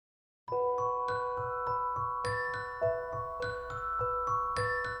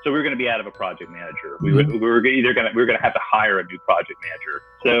So we were going to be out of a project manager. We were going to have to hire a new project manager.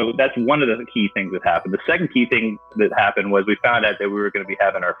 So that's one of the key things that happened. The second key thing that happened was we found out that we were going to be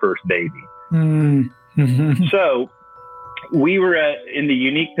having our first baby. Mm-hmm. So we were in the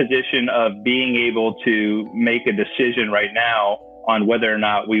unique position of being able to make a decision right now on whether or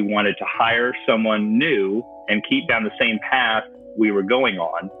not we wanted to hire someone new and keep down the same path we were going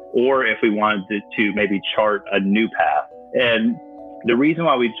on, or if we wanted to maybe chart a new path. And the reason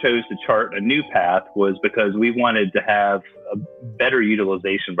why we chose to chart a new path was because we wanted to have a better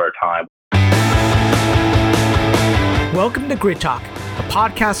utilization of our time. Welcome to Grid Talk, a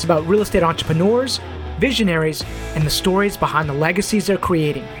podcast about real estate entrepreneurs, visionaries, and the stories behind the legacies they're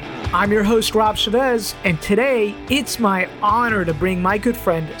creating. I'm your host, Rob Chavez, and today it's my honor to bring my good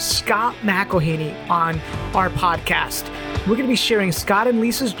friend, Scott McElhaney, on our podcast. We're going to be sharing Scott and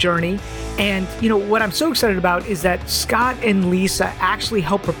Lisa's journey. And, what I'm so excited about is that Scott and Lisa actually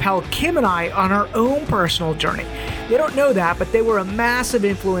helped propel Kim and I on our own personal journey. They don't know that, but they were a massive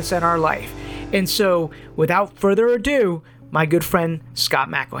influence in our life. And so, without further ado, my good friend, Scott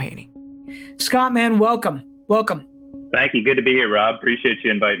McElhaney. Scott, man, welcome. Welcome. Thank you. Good to be here, Rob. Appreciate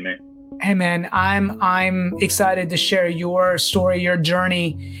you inviting me. Hey, man, I'm excited to share your story, your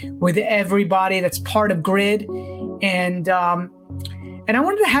journey with everybody that's part of Grid. And I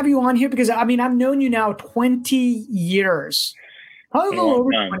wanted to have you on here because, I've known you now 20 years. Probably a little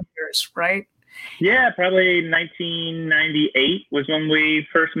over 20 years, right? Yeah, probably 1998 was when we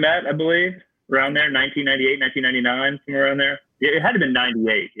first met, I believe. Around there, 1998, 1999, somewhere around there. Yeah, it had to have been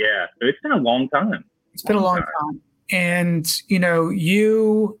 98, yeah. So it's been a long time. It's been a long time. And,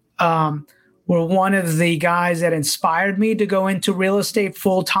 you were one of the guys that inspired me to go into real estate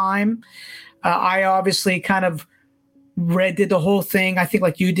full time. I obviously kind of did the whole thing. I think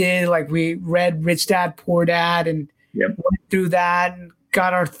like you did, like we read Rich Dad, Poor Dad and went through that and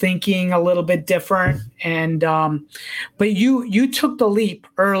got our thinking a little bit different. And, but you took the leap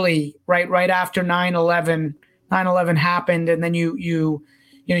early, right after 9/11 happened. And then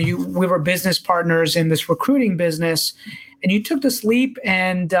we were business partners in this recruiting business, and you took this leap,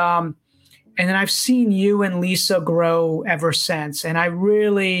 and then I've seen you and Lisa grow ever since. And I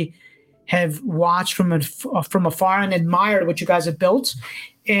really have watched from afar and admired what you guys have built.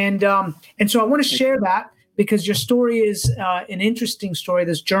 And so I want to share that because your story is an interesting story,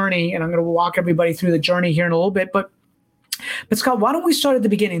 this journey, and I'm going to walk everybody through the journey here in a little bit. But Scott, why don't we start at the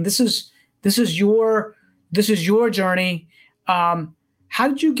beginning? This is your journey. How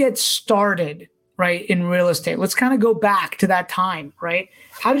did you get started, right, in real estate? Let's kind of go back to that time, right?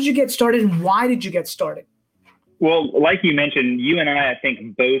 How did you get started and why did you get started? Well, like you mentioned, you and I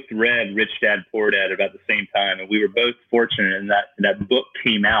think, both read Rich Dad, Poor Dad about the same time. And we were both fortunate in that book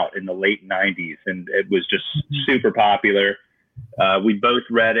came out in the late 90s and it was just super popular. We both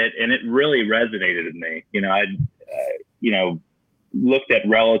read it and it really resonated with me. I looked at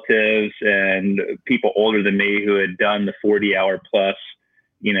relatives and people older than me who had done the 40-hour plus,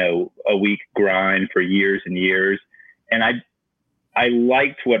 a week grind for years and years. And I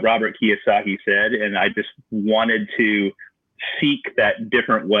liked what Robert Kiyosaki said, and I just wanted to seek that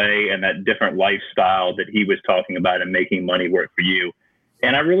different way and that different lifestyle that he was talking about and making money work for you.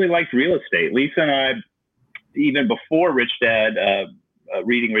 And I really liked real estate. Lisa and I, even before Rich Dad,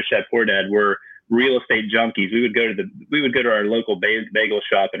 reading Rich Dad, Poor Dad, were real estate junkies. We would go to our local bagel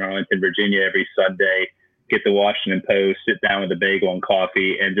shop in Arlington, Virginia every Sunday, get the Washington Post, sit down with a bagel and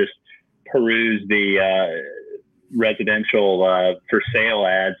coffee, and just peruse the residential for sale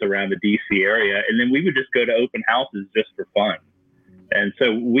ads around the DC area. And then we would just go to open houses just for fun. And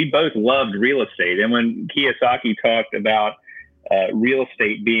so we both loved real estate. And when Kiyosaki talked about real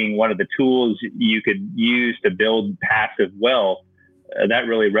estate being one of the tools you could use to build passive wealth, that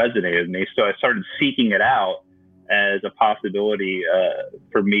really resonated with me. So I started seeking it out as a possibility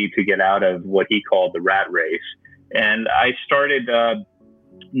for me to get out of what he called the rat race. And I started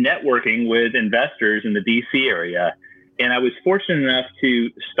networking with investors in the DC area. And I was fortunate enough to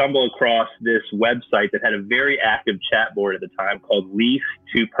stumble across this website that had a very active chat board at the time called Lease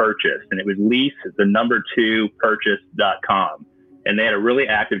to Purchase. And it was lease2purchase.com. And they had a really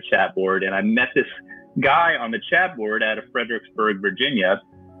active chat board. And I met this guy on the chat board out of Fredericksburg, Virginia,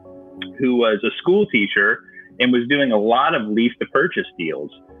 who was a school teacher and was doing a lot of lease to purchase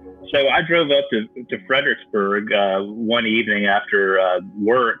deals. So I drove up to Fredericksburg one evening after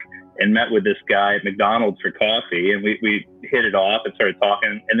work and met with this guy at McDonald's for coffee, and we hit it off and started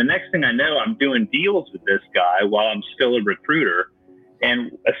talking. And the next thing I know, I'm doing deals with this guy while I'm still a recruiter.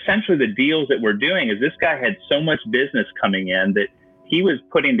 And essentially the deals that we're doing is this guy had so much business coming in that he was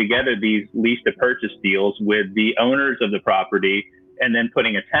putting together these lease to purchase deals with the owners of the property and then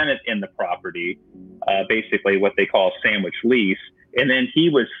putting a tenant in the property, basically what they call a sandwich lease. And then he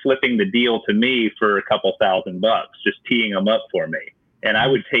was flipping the deal to me for a couple $1,000, just teeing them up for me. And I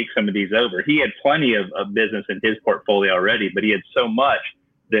would take some of these over. He had plenty of business in his portfolio already, but he had so much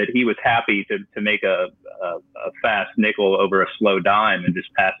that he was happy to make a fast nickel over a slow dime and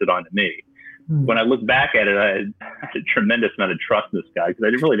just pass it on to me. When I look back at it, I had a tremendous amount of trust in this guy because I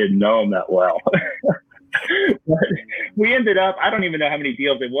really didn't know him that well. But we ended up, I don't even know how many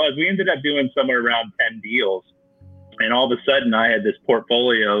deals it was. We ended up doing somewhere around 10 deals. And all of a sudden I had this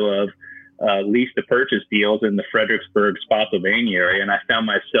portfolio of lease to purchase deals in the Fredericksburg, Spotsylvania area. And I found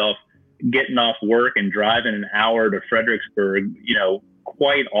myself getting off work and driving an hour to Fredericksburg,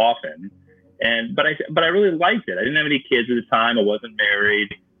 quite often. But I really liked it. I didn't have any kids at the time. I wasn't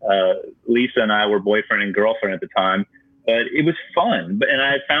married. Lisa and I were boyfriend and girlfriend at the time, but it was fun. And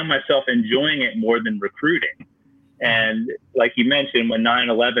I found myself enjoying it more than recruiting. And like you mentioned, when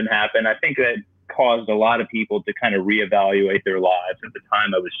 9/11 happened, I think that caused a lot of people to kind of reevaluate their lives. At the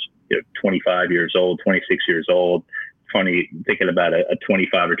time, I was 25 years old, 26 years old. Funny thinking about a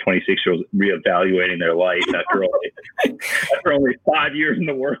 25 or 26-year-old reevaluating their life after only 5 years in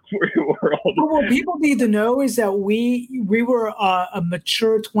the workforce world. What people need to know is that we were a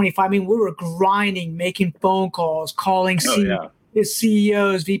mature 25. I mean, we were grinding, making phone calls, calling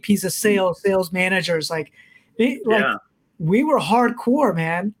CEOs, VPs of sales managers. We were hardcore,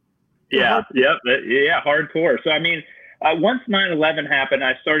 man. Hardcore. So, I mean, once 9/11 happened,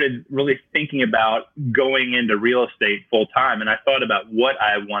 I started really thinking about going into real estate full time. And I thought about what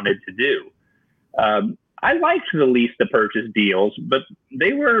I wanted to do. I liked the lease to purchase deals, but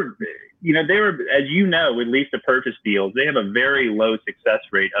they were, as you know, with lease to purchase deals, they have a very low success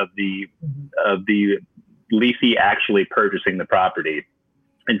rate of the leasee actually purchasing the property.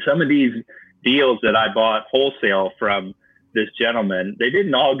 And some of these deals that I bought wholesale from this gentleman, they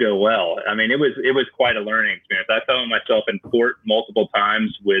didn't all go well. I mean, it was quite a learning experience. I found myself in court multiple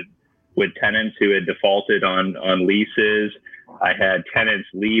times with tenants who had defaulted on leases. I had tenants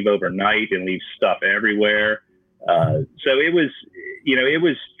leave overnight and leave stuff everywhere. So it was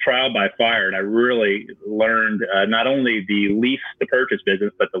trial by fire, and I really learned not only the lease to purchase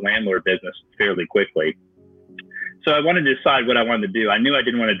business, but the landlord business fairly quickly. So I wanted to decide what I wanted to do. I knew I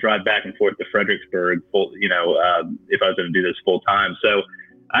didn't want to drive back and forth to Fredericksburg, if I was going to do this full time. So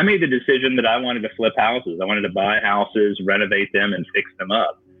I made the decision that I wanted to flip houses. I wanted to buy houses, renovate them, and fix them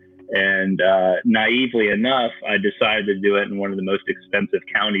up. And naively enough, I decided to do it in one of the most expensive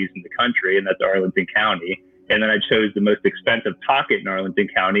counties in the country, and that's Arlington County. And then I chose the most expensive pocket in Arlington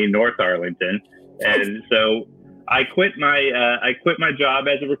County, North Arlington. And so I quit my job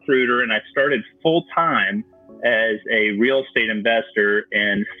as a recruiter, and I started full time as a real estate investor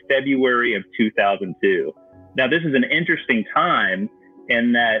in February of 2002. Now, this is an interesting time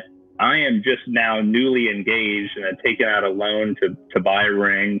in that I am just now newly engaged, and I've taken out a loan to buy a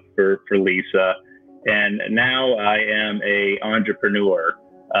ring for Lisa. And now I am a entrepreneur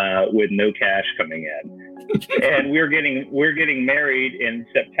with no cash coming in. And we're getting married in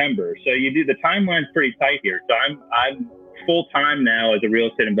September. So the timeline's pretty tight here. So I'm full time now as a real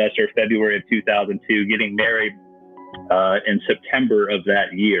estate investor, February of 2002, getting married in September of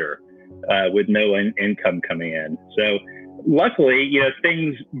that year with no income coming in. So luckily,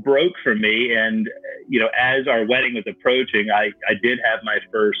 things broke for me. And, as our wedding was approaching, I did have my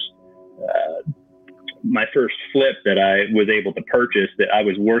first flip that I was able to purchase that I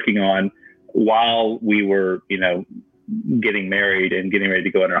was working on while we were, getting married and getting ready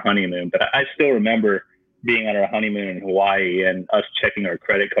to go on our honeymoon. But I still remember being on our honeymoon in Hawaii and us checking our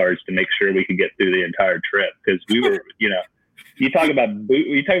credit cards to make sure we could get through the entire trip. Because we were, you talk about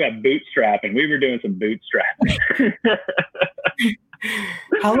bootstrapping. We were doing some bootstrapping.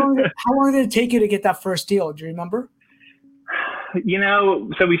 How long did it take you to get that first deal? Do you remember?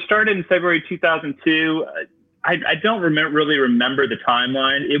 So we started in February 2002. I don't really remember the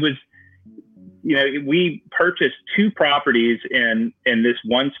timeline. It was, we purchased two properties in this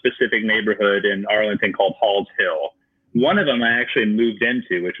one specific neighborhood in Arlington called Halls Hill. One of them I actually moved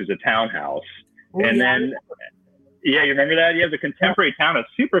into, which was a townhouse. You remember that? Yeah, the contemporary townhouse,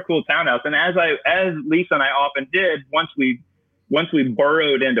 super cool townhouse. And as Lisa and I often did, once we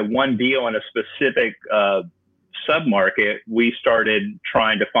burrowed into one deal in a specific submarket, we started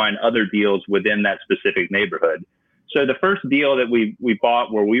trying to find other deals within that specific neighborhood. So the first deal that we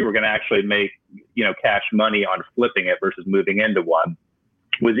bought where we were going to actually make, cash money on flipping it versus moving into one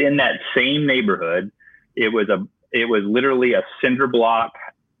was in that same neighborhood. It was literally a cinder block,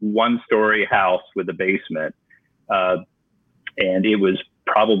 1-story house with a basement. And it was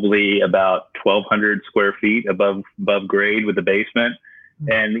probably about 1,200 square feet above grade with the basement.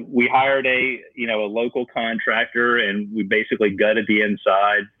 And we hired a local contractor, and we basically gutted the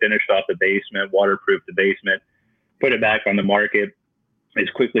inside, finished off the basement, waterproofed the basement, put it back on the market as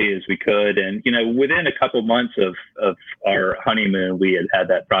quickly as we could. And, within a couple months of our honeymoon, we had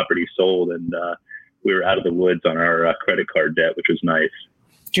that property sold, and we were out of the woods on our credit card debt, which was nice.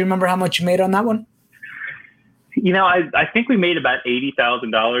 Do you remember how much you made on that one? I think we made about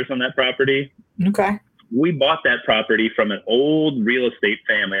 $80,000 on that property. Okay. We bought that property from an old real estate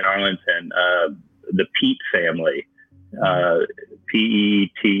family in Arlington, the Peet family,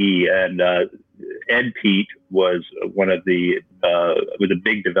 P-E-T, and Ed Peet was was a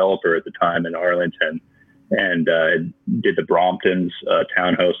big developer at the time in Arlington, and did the Bromptons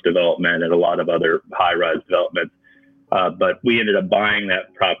townhouse development and a lot of other high-rise developments. But we ended up buying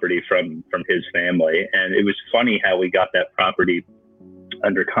that property from his family, and it was funny how we got that property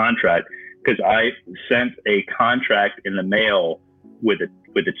under contract, because I sent a contract in the mail with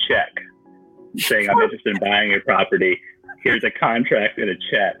a check saying, I'm interested in buying your property. Here's a contract and a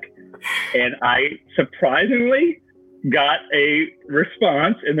check. And I surprisingly got a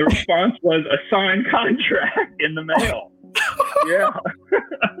response, and the response was a signed contract in the mail. Yeah.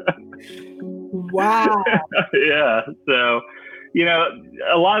 Wow. Yeah. So,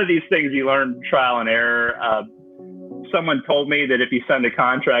 a lot of these things you learn trial and error. Someone told me that if you send a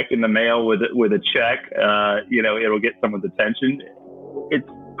contract in the mail with a check, it'll get someone's attention. It's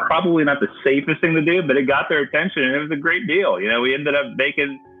probably not the safest thing to do, but it got their attention, and it was a great deal. We ended up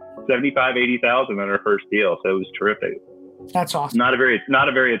making $75,000-$80,000 on our first deal, so it was terrific. That's awesome. Not a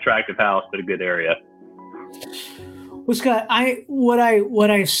very attractive house, but a good area. Well, Scott, what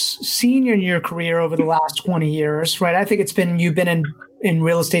I've seen in your career over the last 20 years, right? I think you've been in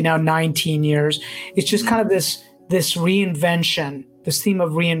real estate now 19 years. It's just kind of this reinvention, this theme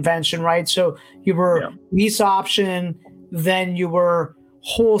of reinvention, right? So you were lease option, then you were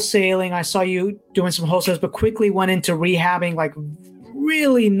wholesaling. I saw you doing some wholesales, but quickly went into rehabbing like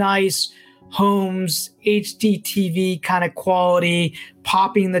really nice homes, HDTV kind of quality,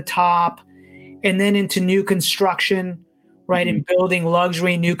 popping the top, and then into new construction, right? Mm-hmm. And building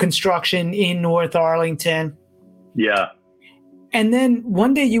luxury new construction in North Arlington. Yeah. And then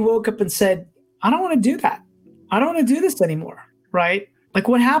one day you woke up and said, I don't want to do that. I don't want to do this anymore, right? Like,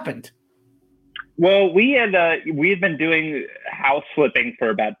 what happened? Well, we had been doing house flipping for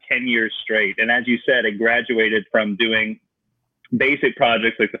about 10 years straight. And as you said, I graduated from doing basic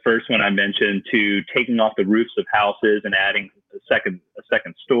projects like the first one I mentioned, to taking off the roofs of houses and adding a second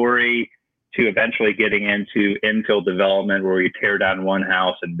story, to eventually getting into infill development, where you tear down one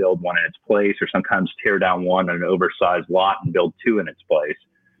house and build one in its place, or sometimes tear down one on an oversized lot and build two in its place.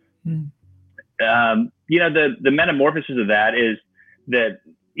 The metamorphosis of that is that,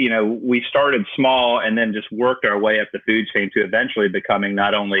 we started small and then just worked our way up the food chain to eventually becoming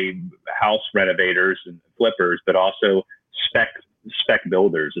not only house renovators and flippers, but also spec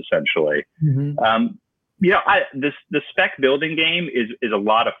builders, essentially. Mm-hmm. The spec building game is a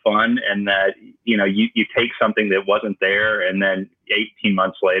lot of fun, and that, you take something that wasn't there, and then 18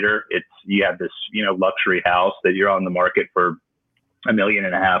 months later, you have this, luxury house that you're on the market for $1.5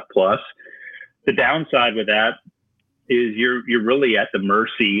 million plus. The downside with that is you're really at the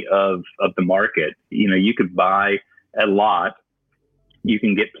mercy of the market. You could buy a lot, you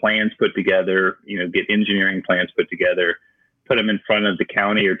can get plans put together, get engineering plans put together, put them in front of the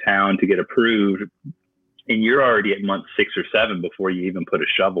county or town to get approved, and you're already at month 6 or 7 before you even put a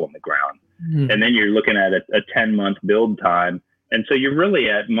shovel in the ground. Mm-hmm. And then you're looking at a 10-month build time. And so you're really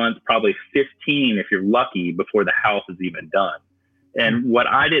at month probably 15, if you're lucky, before the house is even done. And what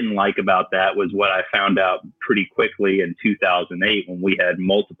I didn't like about that was what I found out pretty quickly in 2008, when we had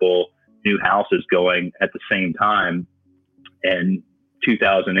multiple new houses going at the same time. And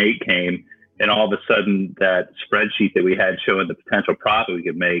 2008 came, and all of a sudden that spreadsheet that we had showing the potential profit we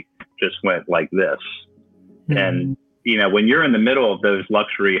could make just went like this. Mm-hmm. And, when you're in the middle of those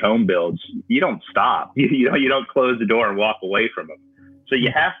luxury home builds, you don't stop. You don't close the door and walk away from them. So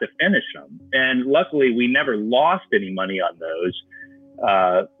you have to finish them. And luckily, we never lost any money on those.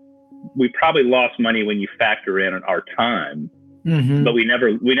 We probably lost money when you factor in our time, mm-hmm. but we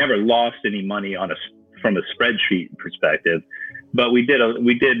never lost any money from a spreadsheet perspective. But we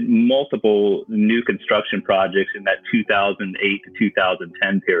did multiple new construction projects in that 2008 to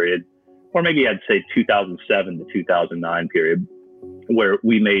 2010 period, or maybe I'd say 2007 to 2009 period, where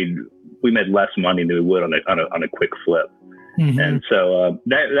we made less money than we would on a quick flip. Mm-hmm. And so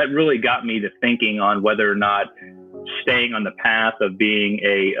that really got me to thinking on whether or not staying on the path of being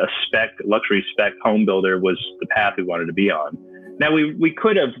a luxury spec home builder was the path we wanted to be on. Now we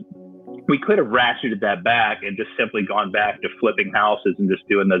could have we could have ratcheted that back and just simply gone back to flipping houses and just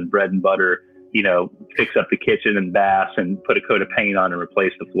doing those bread and butter, fix up the kitchen and baths and put a coat of paint on and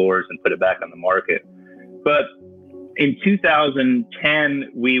replace the floors and put it back on the market. But in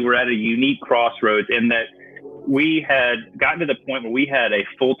 2010, we were at a unique crossroads in that we had gotten to the point where we had a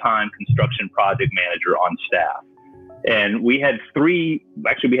full-time construction project manager on staff. And we had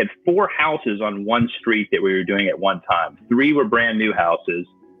four houses on one street that we were doing at one time. 3 were brand new houses.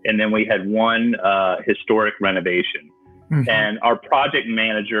 And then we had 1 historic renovation. Mm-hmm. And our project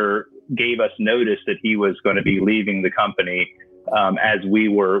manager gave us notice that he was going to be leaving the company as we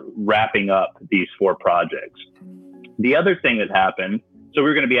were wrapping up these 4 projects. The other thing that happened, so we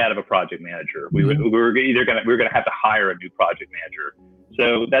were going to be out of a project manager. We were going to have to hire a new project manager.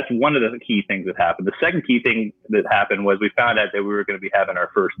 So that's one of the key things that happened. The second key thing that happened was we found out that we were going to be having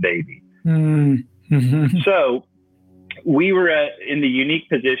our first baby. Mm-hmm. So we were in the unique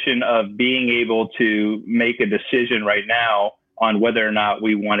position of being able to make a decision right now on whether or not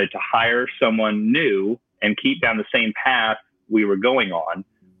we wanted to hire someone new and keep down the same path we were going on,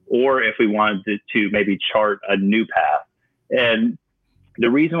 or if we wanted to maybe chart a new path. And the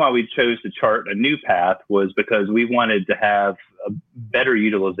reason why we chose to chart a new path was because we wanted to have a better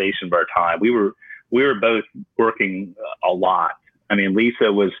utilization of our time. We were both working a lot. I mean,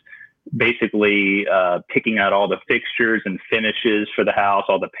 Lisa was basically picking out all the fixtures and finishes for the house,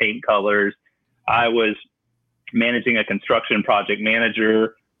 all the paint colors. I was managing a construction project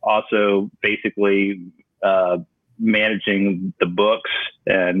manager, also basically managing the books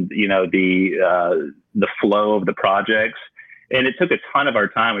and the flow of the projects. And it took a ton of our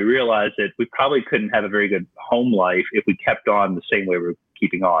time. We realized that we probably couldn't have a very good home life if we kept on the same way we were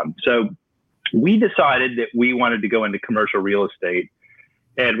keeping on. So we decided that we wanted to go into commercial real estate.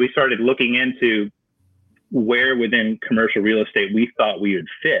 And we started looking into where within commercial real estate we thought we would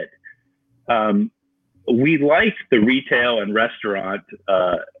fit. We liked the retail and restaurant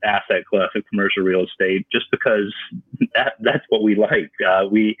asset class of commercial real estate just because that's what we like.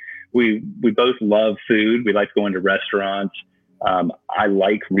 We both love food. We like going to restaurants. I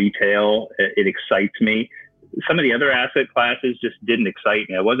like retail. It excites me. Some of the other asset classes just didn't excite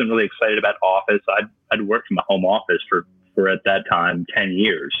me. I wasn't really excited about office. I'd worked from a home office for at that time 10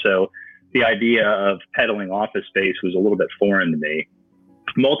 years. So the idea of peddling office space was a little bit foreign to me.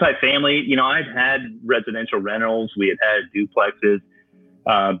 Multifamily, I've had residential rentals. We had duplexes.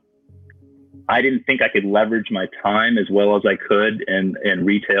 I didn't think I could leverage my time as well as I could in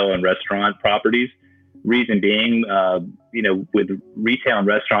retail and restaurant properties. Reason being, with retail and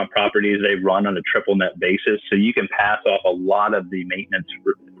restaurant properties, they run on a triple net basis. So you can pass off a lot of the maintenance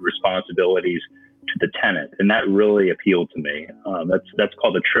responsibilities to the tenant. And that really appealed to me. That's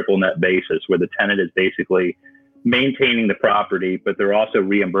called a triple net basis, where the tenant is basically maintaining the property, but they're also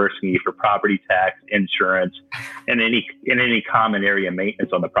reimbursing you for property tax, insurance, and any common area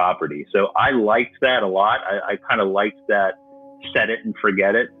maintenance on the property. So I liked that a lot. I kind of liked that set it and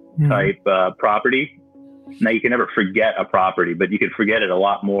forget it type property. Now, you can never forget a property, but you can forget it a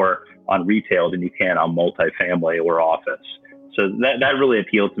lot more on retail than you can on multifamily or office. So that really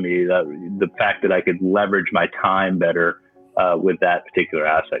appealed to me, the fact that I could leverage my time better with that particular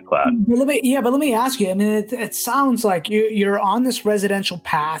asset class. But let me ask you, I mean, it sounds like you're on this residential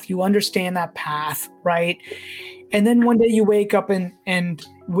path. You understand that path, right? And then one day you wake up and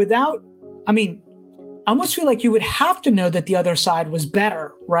without, I mean, I almost feel like you would have to know that the other side was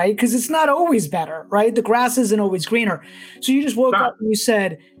better, right? Because it's not always better, right? The grass isn't always greener. So you just woke up and you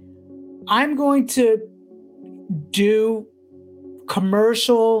said, I'm going to do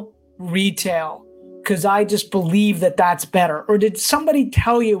commercial retail because I just believe that that's better. Or did somebody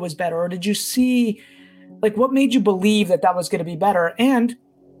tell you it was better? Or did you see, like, what made you believe that was going to be better? And,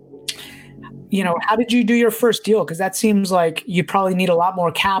 how did you do your first deal? Because that seems like you probably need a lot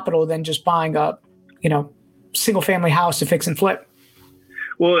more capital than just buying a single family house to fix and flip.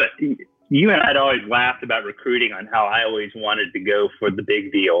 Well, you and I'd always laughed about recruiting on how I always wanted to go for the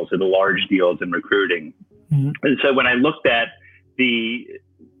big deals or the large deals in recruiting. Mm-hmm. And so when I looked at the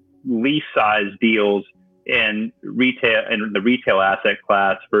lease size deals in retail and the retail asset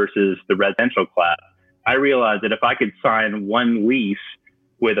class versus the residential class, I realized that if I could sign one lease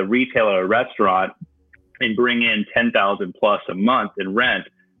with a retailer or a restaurant and bring in $10,000 plus a month in rent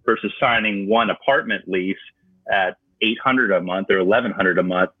versus signing one apartment lease at $800 a month or $1,100 a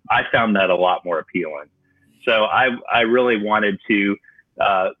month, I found that a lot more appealing. So I really wanted to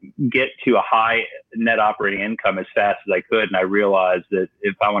get to a high net operating income as fast as I could. And I realized that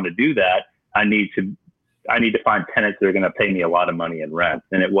if I want to do that, I need to find tenants that are going to pay me a lot of money in rent.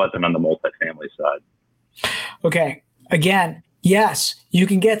 And it wasn't on the multifamily side. Okay. Again, Yes, you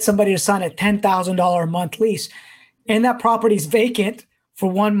can get somebody to sign a $10,000 a month lease, and that property is vacant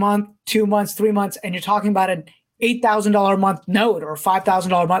for 1 month, 2 months, 3 months, and you're talking about an $8,000 a month note or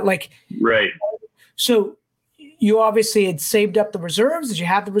 $5,000 a month. Like, Right. so you obviously had saved up the reserves. Did you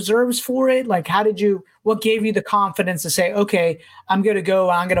have the reserves for it? Like, what gave you the confidence to say, okay, I'm going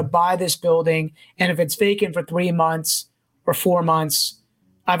to buy this building, and if it's vacant for 3 months or 4 months,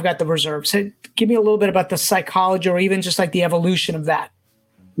 I've got the reserves. So give me a little bit about the psychology or even just like the evolution of that.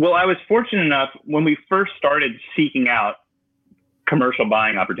 Well, I was fortunate enough when we first started seeking out commercial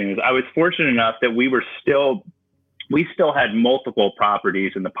buying opportunities. I was fortunate enough that we still had multiple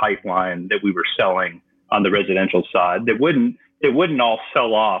properties in the pipeline that we were selling on the residential side that wouldn't all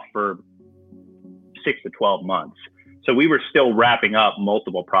sell off for 6 to 12 months. So we were still wrapping up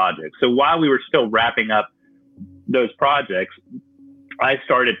multiple projects. So while we were still wrapping up those projects, I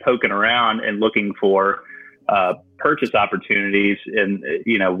started poking around and looking for purchase opportunities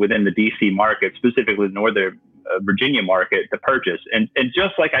within the DC market, specifically the Northern Virginia market, to purchase. And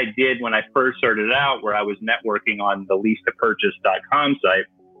just like I did when I first started out, where I was networking on the leasetopurchase.com site,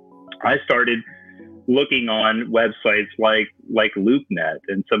 I started looking on websites like LoopNet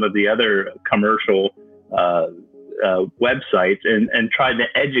and some of the other commercial websites and tried to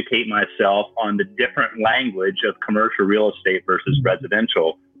educate myself on the different language of commercial real estate versus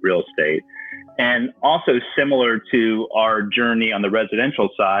residential real estate. And also similar to our journey on the residential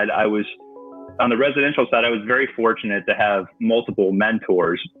side, I was very fortunate to have multiple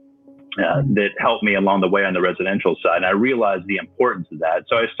mentors that helped me along the way on the residential side. And I realized the importance of that.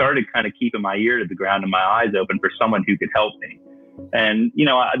 So I started kind of keeping my ear to the ground and my eyes open for someone who could help me. And,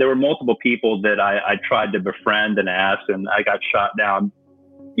 there were multiple people that I tried to befriend and ask, and I got shot down,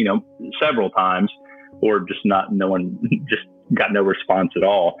 several times, or just no one just got no response at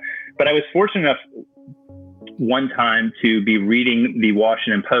all. But I was fortunate enough one time to be reading the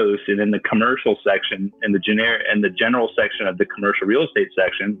Washington Post, and in the commercial section, in the general section of the commercial real estate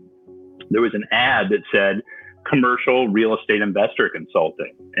section, there was an ad that said commercial real estate investor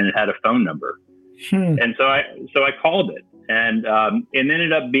consulting, and it had a phone number. And so I called it, and it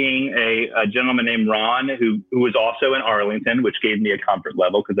ended up being a gentleman named Ron who was also in Arlington, which gave me a comfort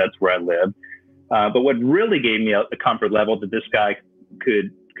level because that's where I lived. But what really gave me a comfort level that this guy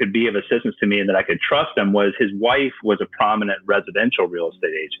could be of assistance to me and that I could trust him was his wife was a prominent residential real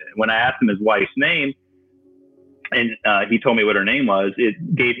estate agent. When I asked him his wife's name, and he told me what her name was,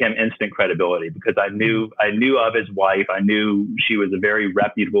 it gave him instant credibility because I knew of his wife. I knew she was a very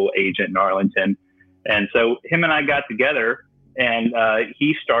reputable agent in Arlington. And so him and I got together, and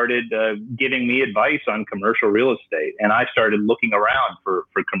he started giving me advice on commercial real estate. And I started looking around for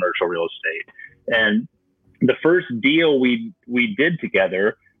commercial real estate. And the first deal we did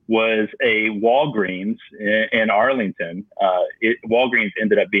together was a Walgreens in Arlington. Walgreens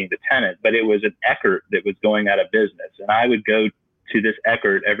ended up being the tenant, but it was an Eckerd that was going out of business. And I would go to this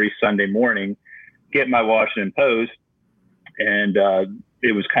Eckerd every Sunday morning, get my Washington Post, and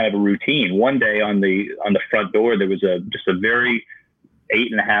it was kind of a routine. One day on the front door, there was just a very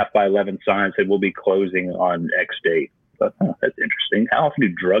 8.5 by 11 sign that said, "We'll be closing on X date." But that's interesting. How often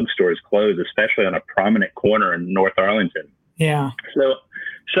do drugstores close, especially on a prominent corner in North Arlington? Yeah.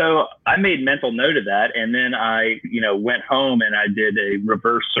 So I made mental note of that. And then I, went home and I did a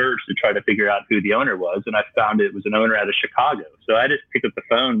reverse search to try to figure out who the owner was. And I found it was an owner out of Chicago. So I just picked up the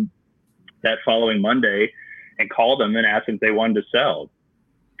phone that following Monday and called them and asked them if they wanted to sell.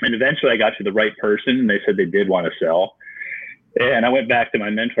 And eventually I got to the right person, and they said they did want to sell. And I went back to my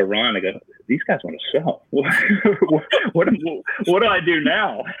mentor, Ron. I go, "These guys want to sell. What do I do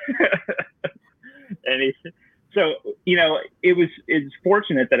now?" And he said, so, it's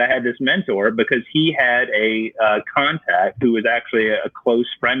fortunate that I had this mentor because he had a contact who was actually a close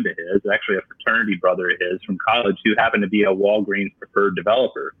friend of his, actually a fraternity brother of his from college, who happened to be a Walgreens preferred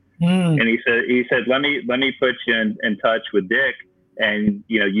developer. And he said, let me put you in touch with Dick, and,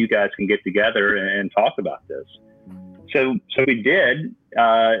 you guys can get together and talk about this. So we did,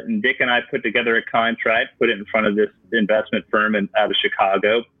 and Dick and I put together a contract, put it in front of this investment firm out of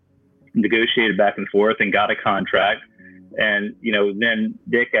Chicago, negotiated back and forth, and got a contract. And, then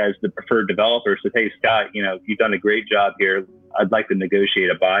Dick, as the preferred developer, said, "Hey, Scott, you've done a great job here. I'd like to negotiate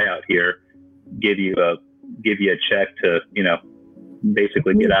a buyout here, give you a check to,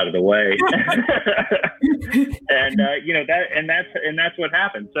 basically get out of the way." And that's what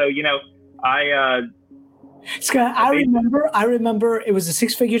happened. So, Scott, I remember it was a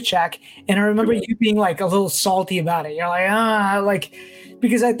 6-figure check, and I remember you being like a little salty about it. You're like,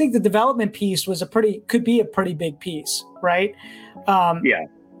 because I think the development piece could be a pretty big piece, right? Yeah.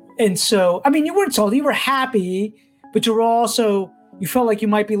 And so, I mean, you weren't salty, you were happy, but you felt like you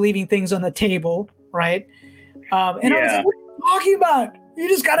might be leaving things on the table, right? And I was like, what are you talking about? You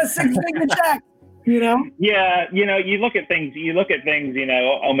just got a 6-figure check, Yeah. You look at things,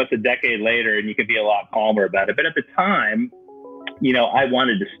 almost a decade later, and you could be a lot calmer about it. But at the time, I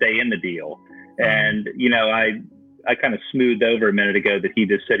wanted to stay in the deal. And, I kind of smoothed over a minute ago that he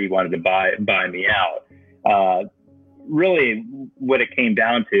just said he wanted to buy me out. Really what it came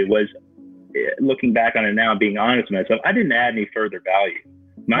down to was, looking back on it now, being honest with myself, I didn't add any further value.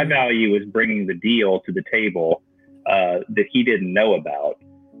 My value was bringing the deal to the table that he didn't know about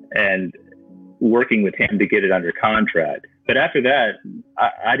and working with him to get it under contract. But after that,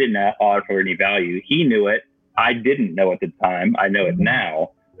 I didn't offer any value. He knew it. I didn't know at the time. I know it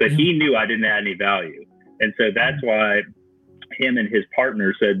now, but he knew I didn't add any value. And so that's why him and his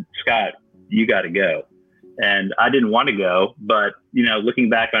partner said, Scott, you got to go. And I didn't want to go, but, looking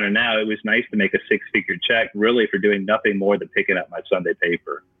back on it now, it was nice to make a 6-figure check really for doing nothing more than picking up my Sunday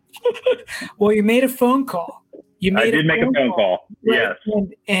paper. Well, you made a phone call. I did make a phone call. Right? Yes.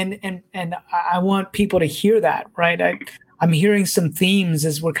 And I want people to hear that, right? I'm hearing some themes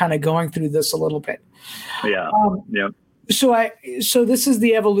as we're kind of going through this a little bit. Yeah. So this is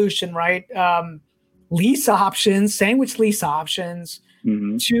the evolution, right? Lease options, sandwich lease options, to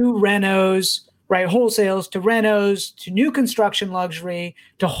renos, right? Wholesales to renos, to new construction luxury,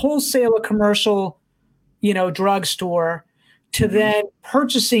 to wholesale a commercial, drugstore, to then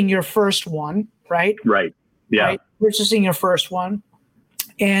purchasing your first one, right? Right. Yeah. Right? Purchasing your first one.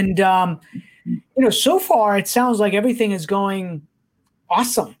 And, so far it sounds like everything is going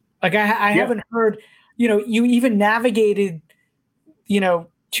awesome. Like I haven't heard, you even navigated,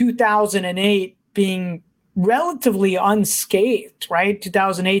 2008 being relatively unscathed, right?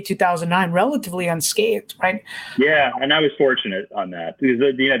 2008, 2009, relatively unscathed, right? Yeah. And I was fortunate on that because,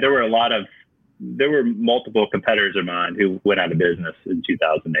 there were multiple competitors of mine who went out of business in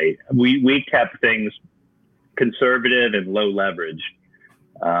 2008. We kept things conservative and low leverage.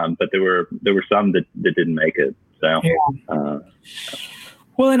 But there were some that didn't make it. So,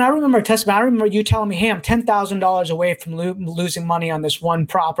 well, and I remember you telling me, hey, I'm $10,000 away from losing money on this one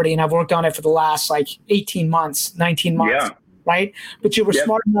property. And I've worked on it for the last 18 months, 19 months. Yeah. Right. But you were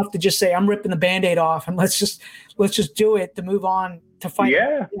smart enough to just say, I'm ripping the Band-Aid off and let's just do it to move on to fight.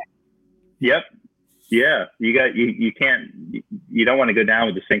 Yeah. Yep. Yeah. You don't want to go down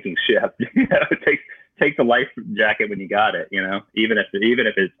with the sinking ship. Take the life jacket when you got it, even if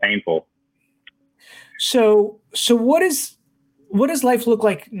it's painful. So what does life look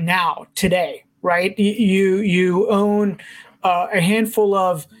like now today, right? You own a handful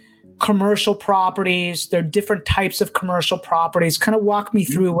of commercial properties. There are different types of commercial properties. Kind of walk me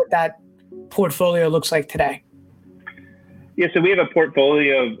through what that portfolio looks like today. Yeah, so we have a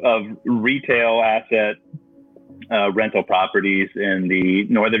portfolio of retail asset rental properties in the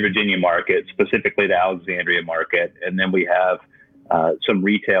Northern Virginia market, specifically the Alexandria market. And then we have some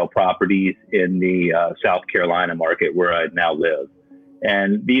retail properties in the South Carolina market where I now live.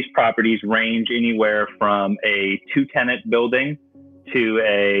 And these properties range anywhere from a 2-tenant building to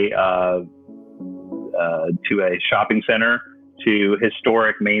a shopping center to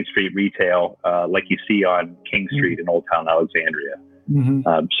historic Main Street retail, like you see on King Street in Old Town Alexandria.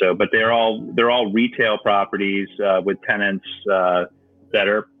 But they're all retail properties with tenants that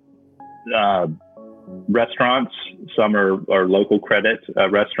are restaurants. Some are local credit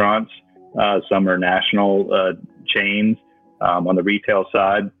restaurants. Some are national chains. On the retail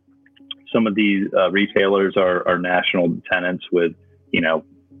side, some of these retailers are national tenants with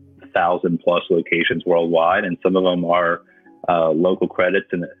 1,000+ locations worldwide, and some of them are local credits,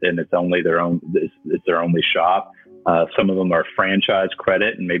 and it's their only shop. Some of them are franchise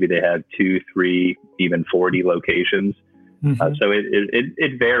credit, and maybe they have 2, 3, even 40 locations. So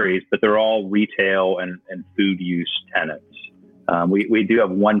it varies, but they're all retail and food use tenants. We do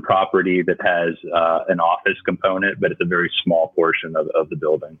have one property that has an office component, but it's a very small portion of the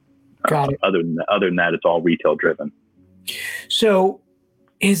building. Got it. Other than that, it's all retail driven. So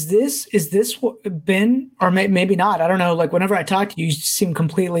is this been, or maybe not, I don't know, like whenever I talk to you, you seem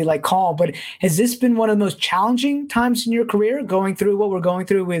completely calm, but has this been one of the most challenging times in your career, going through what we're going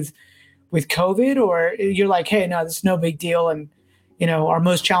through with COVID, or you're like, hey, no, this is no big deal, and our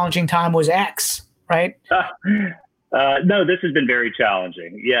most challenging time was X, right? No, this has been very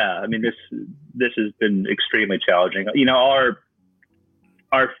challenging. Yeah, I mean, this has been extremely challenging.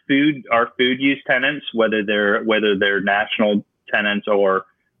 Our food use tenants, whether they're national tenants or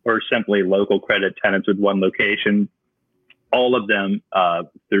simply local credit tenants with one location, all of them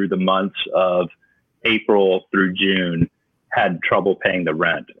through the months of April through June had trouble paying the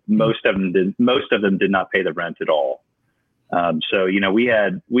rent. Most of them did not pay the rent at all. So, we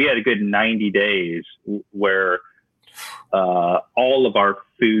had a good 90 days where all of our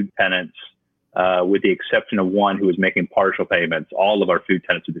food tenants, with the exception of one who was making partial payments, all of our food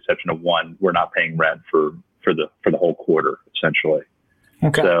tenants, with the exception of one, were not paying rent for the whole quarter, essentially.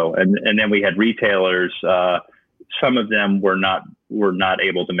 Okay. So, and then we had retailers. Some of them were not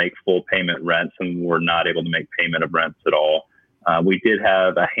able to make full payment rent. Some were not able to make payment of rents at all. We did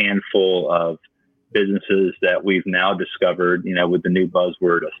have a handful of businesses that we've now discovered, with the new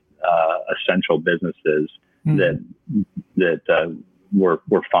buzzword, essential businesses that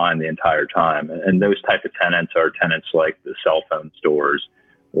were fine the entire time. And those type of tenants are tenants like the cell phone stores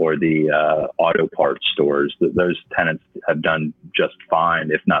or the auto parts stores. Those tenants have done just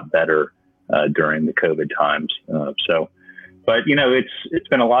fine, if not better, during the COVID times. But it's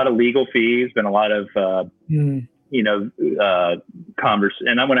been a lot of legal fees, been a lot of converse.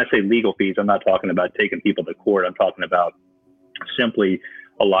 And when I say legal fees, I'm not talking about taking people to court. I'm talking about simply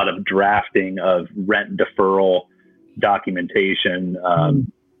a lot of drafting of rent deferral documentation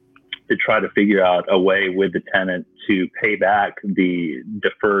to try to figure out a way with the tenant to pay back the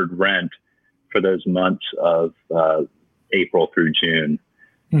deferred rent for those months of April through June.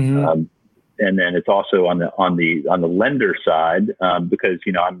 Mm-hmm. And then it's also on the lender side, because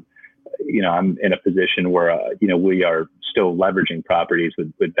I'm in a position where we are still leveraging properties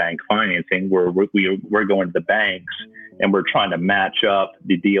with bank financing, where we're going to the banks and we're trying to match up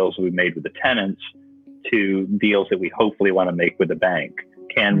the deals we made with the tenants to deals that we hopefully want to make with the bank.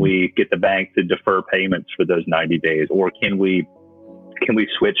 Can we get the bank to defer payments for those 90 days, or can we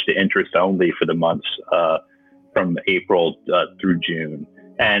switch to interest only for the months from April through June?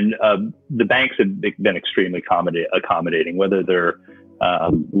 And the banks have been extremely accommodating, whether they're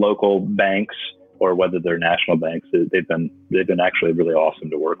local banks or whether they're national banks. They've been actually really awesome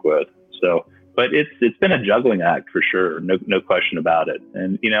to work with. So, but it's been a juggling act for sure, no question about it.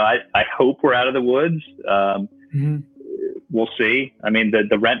 And I hope we're out of the woods. We'll see. I mean,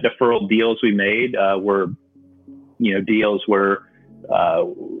 the rent deferral deals we made were deals where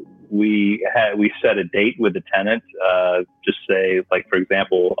we set a date with the tenant. Just say, like, for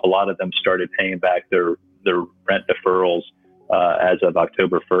example, a lot of them started paying back their rent deferrals as of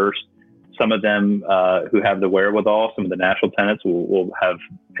October 1st. Some of them who have the wherewithal, some of the national tenants will have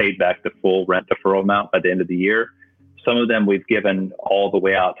paid back the full rent deferral amount by the end of the year. Some of them we've given all the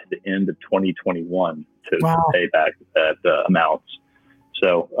way out to the end of 2021 to pay back that amounts.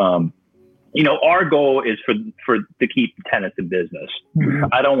 So, our goal is to keep tenants in business. Mm-hmm.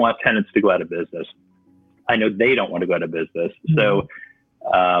 I don't want tenants to go out of business. I know they don't want to go out of business. Mm-hmm. So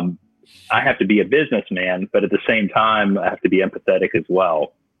I have to be a businessman, but at the same time, I have to be empathetic as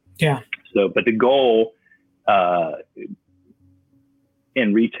well. Yeah. So, but the goal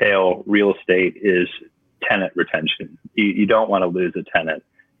in retail real estate is tenant retention. You don't want to lose a tenant,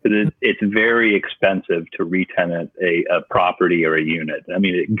 because it's very expensive to re-tenant a property or a unit. I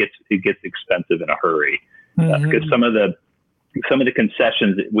mean, it gets expensive in a hurry, because some of the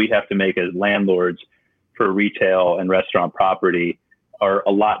concessions that we have to make as landlords for retail and restaurant property are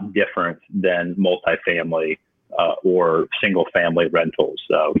a lot different than multifamily or single family rentals.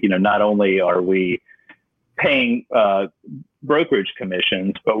 So, not only are we paying brokerage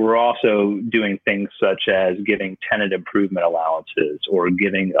commissions, but we're also doing things such as giving tenant improvement allowances or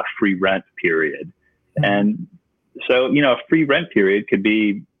giving a free rent period. And so, a free rent period could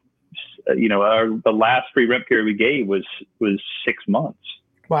be, the last free rent period we gave was 6 months.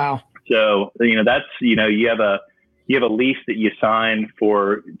 Wow. So, that's, you have a lease that you sign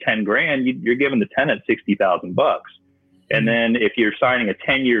for $10,000, you're giving the tenant $60,000. And then if you're signing a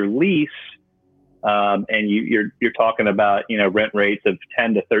 10-year lease, and you're talking about rent rates of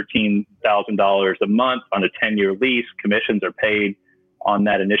 $10,000 to $13,000 a month on a 10-year lease, commissions are paid on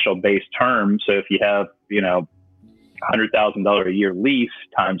that initial base term. So if you have $100,000 a year lease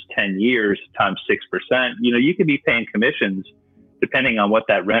times 10 years times 6%, you could be paying commissions depending on what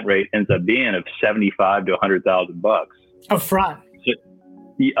that rent rate ends up being of $75,000 to $100,000 up front. So,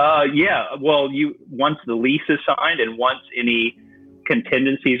 yeah. Well, once the lease is signed and once any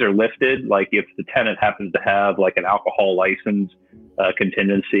contingencies are lifted, like if the tenant happens to have like an alcohol license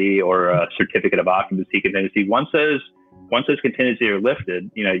contingency or a certificate of occupancy contingency, once those contingencies are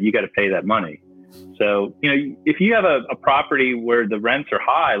lifted, you got to pay that money. So, if you have a property where the rents are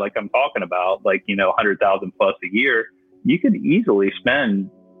high, like I'm talking about, like, 100,000 plus a year, you could easily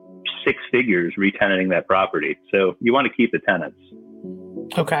spend 6 figures re-tenanting that property. So you want to keep the tenants.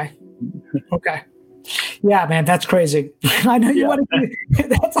 Okay. Yeah, man, that's crazy. I know you want to do,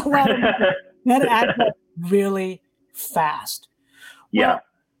 that's a lot of, that adds up really fast. Yeah.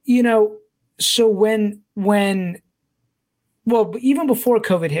 Well, so well, even before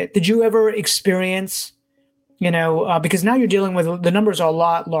COVID hit, did you ever experience, because now you're dealing with, the numbers are a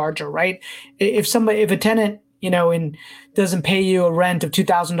lot larger, right? If a tenant, doesn't pay you a rent of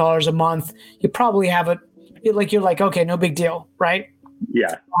 $2,000 a month, you probably have you're like, okay, no big deal, right?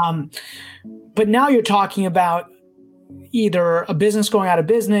 Yeah. But now you're talking about either a business going out of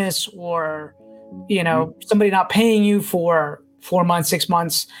business or, somebody not paying you for 4 months, 6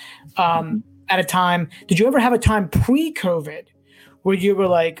 months at a time. Did you ever have a time pre-COVID where you were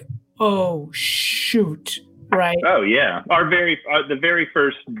like, oh, shoot, right? Oh, yeah. The very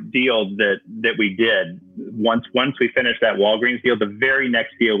first deal that we did, once we finished that Walgreens deal, the very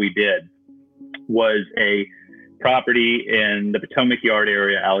next deal we did was a property in the Potomac Yard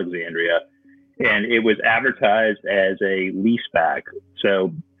area, Alexandria, and it was advertised as a leaseback.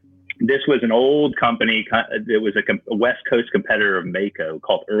 So this was an old company. It was a West Coast competitor of Maaco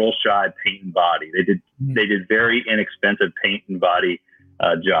called Earl Scheib Paint and Body. They did very inexpensive paint and body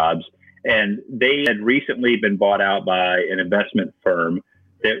jobs, and they had recently been bought out by an investment firm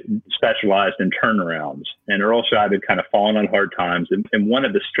that specialized in turnarounds. And Earl Scheib had kind of fallen on hard times. And one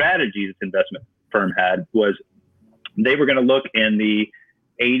of the strategies this investment firm had was they were going to look in the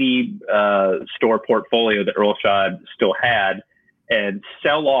 80 store portfolio that Earl Scheib still had and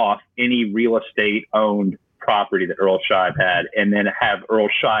sell off any real estate owned property that Earl Scheib had, and then have Earl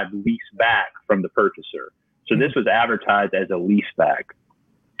Scheib lease back from the purchaser. So this was advertised as a lease back.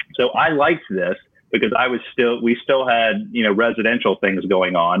 So I liked this because we still had, residential things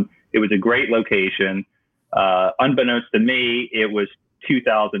going on. It was a great location. Unbeknownst to me, it was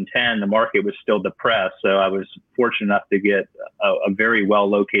 2010. The market was still depressed. So I was fortunate enough to get a very well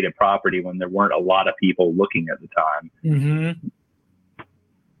located property when there weren't a lot of people looking at the time. Mm-hmm.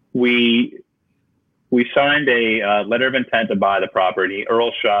 We signed a letter of intent to buy the property.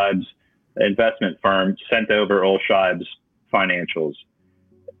 Earl Scheib's investment firm sent over Earl Scheib's financials.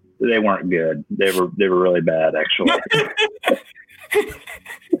 They weren't good. They were really bad, actually.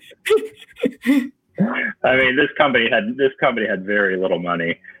 I mean, this company had very little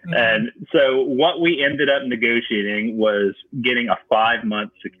money. Mm-hmm. And so what we ended up negotiating was getting a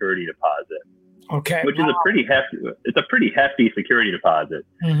 5-month security deposit. Okay. Which is a pretty hefty security deposit.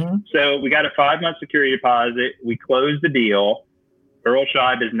 Mm-hmm. So we got a 5-month security deposit. We closed the deal. Earl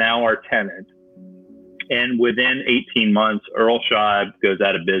Scheib is now our tenant. And within 18 months, Earl Scheib goes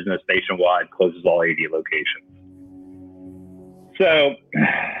out of business nationwide, closes all 80 locations. So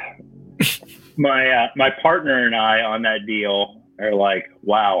my partner and I on that deal are like,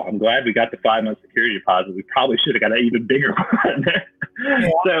 wow, I'm glad we got the 5-month security deposit. We probably should have got an even bigger one. Yeah.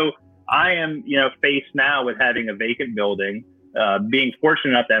 So I am, faced now with having a vacant building, being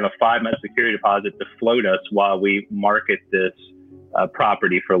fortunate enough to have a 5-month security deposit to float us while we market this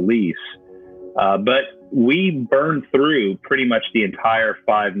property for lease. But we burned through pretty much the entire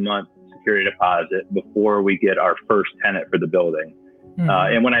 5-month security deposit before we get our first tenant for the building. Mm-hmm.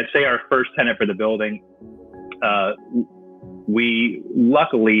 And when I say our first tenant for the building, we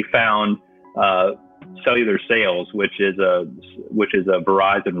luckily found Cellular Sales, which is a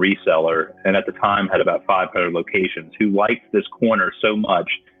Verizon reseller, and at the time had about 500 locations, who liked this corner so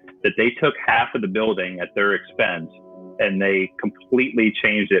much that they took half of the building at their expense and they completely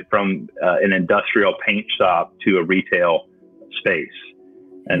changed it from an industrial paint shop to a retail space.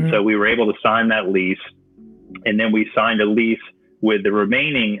 And mm-hmm. so we were able to sign that lease, and then we signed a lease with the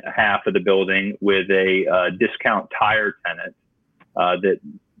remaining half of the building with a discount tire tenant that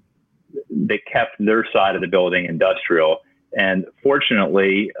kept their side of the building industrial. And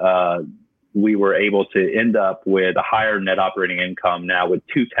fortunately, we were able to end up with a higher net operating income now with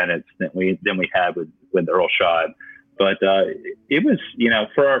 2 tenants than we had with Earl Scheib. But it was,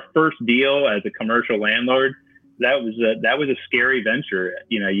 for our first deal as a commercial landlord, that was a scary venture.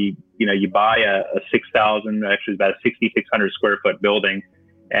 You buy a 6,000, actually about a 6,600 square foot building,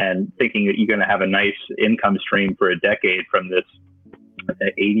 and thinking that you're going to have a nice income stream for a decade from this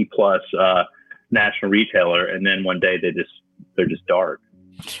 80 plus national retailer, and then one day they're just dark.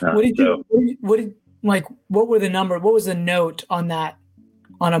 What was the note on that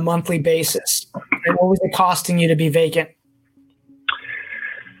on a monthly basis? And what was it costing you to be vacant?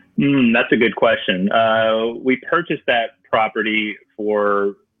 That's a good question. We purchased that property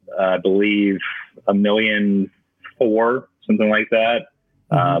for, I believe, $1.4 million, something like that.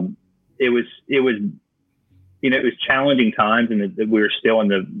 Mm-hmm. It was challenging times, and we were still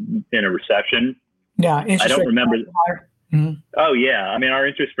in a recession. Yeah, I don't remember. Mm-hmm. Oh yeah, I mean our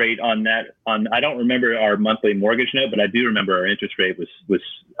interest rate on I don't remember our monthly mortgage note, but I do remember our interest rate was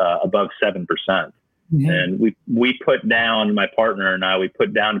above 7%. Mm-hmm. And we put down, my partner and I, we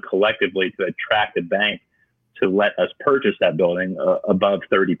put down collectively to attract a bank to let us purchase that building above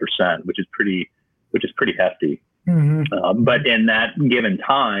 30%, which is pretty hefty. Mm-hmm. But in that given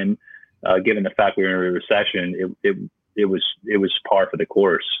time, given the fact we were in a recession, it was par for the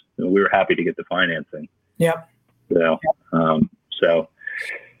course. We were happy to get the financing. Yeah. So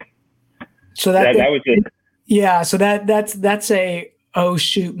that was it. Yeah. So that's a oh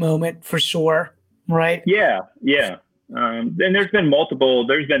shoot moment for sure. Right. Yeah. And there's been multiple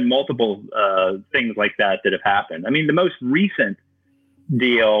things like that have happened. I mean, the most recent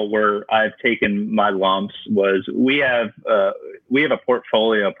deal where I've taken my lumps was we have a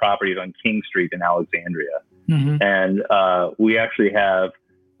portfolio of properties on King Street in Alexandria. Mm-hmm. And we actually have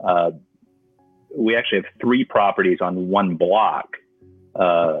 3 properties on one block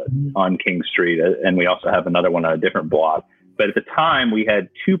on King Street, and we also have another one on a different block. But at the time, we had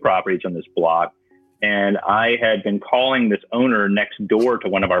 2 properties on this block, and I had been calling this owner next door to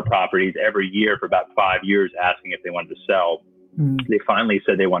one of our properties every year for about 5 years, asking if they wanted to sell. They finally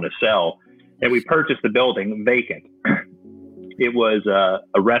said they want to sell, and we purchased the building vacant. It was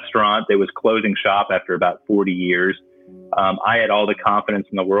a restaurant that was closing shop after about 40 years. I had all the confidence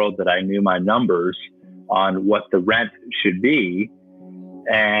in the world that I knew my numbers on what the rent should be.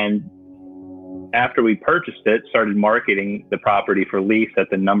 And after we purchased it, started marketing the property for lease at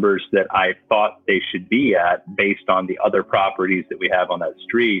the numbers that I thought they should be at based on the other properties that we have on that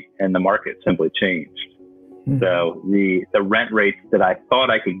street, and the market simply changed. Mm-hmm. So the rent rates that I thought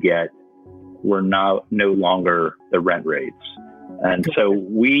I could get were no longer the rent rates. And so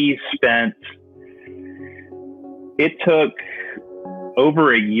it took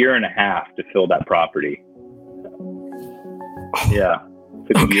over a year and a half to fill that property. Yeah.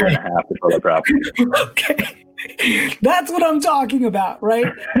 It took a year and a half to fill that property. Okay. That's what I'm talking about,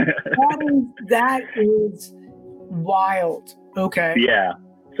 right? That is wild. Okay. Yeah.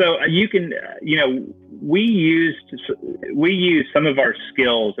 So you can, we used some of our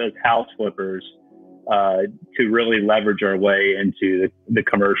skills as house flippers to really leverage our way into the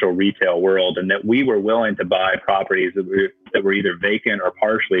commercial retail world, and that we were willing to buy properties that were either vacant or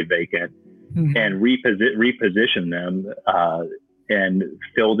partially vacant, mm-hmm. and reposition them and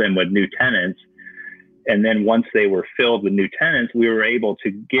fill them with new tenants. And then once they were filled with new tenants, we were able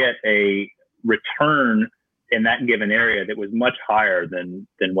to get a return in that given area that was much higher than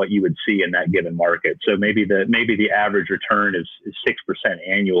what you would see in that given market. So maybe the average return is 6%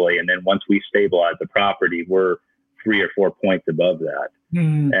 annually, and then once we stabilize the property, we're 3 or 4 points above that.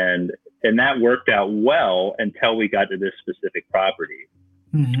 Mm-hmm. And that worked out well until we got to this specific property.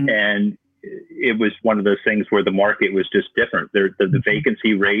 Mm-hmm. And it was one of those things where the market was just different. The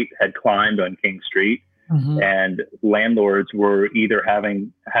vacancy rate had climbed on King Street, mm-hmm. and landlords were either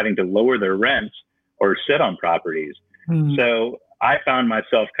having to lower their rents or sit on properties. Mm-hmm. So I found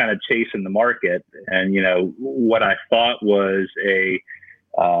myself kind of chasing the market, and what I thought was a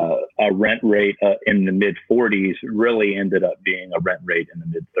rent rate in the mid 40s really ended up being a rent rate in the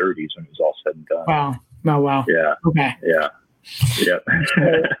mid 30s when it was all said and done. Wow! Wow! Yeah. Okay. Yeah.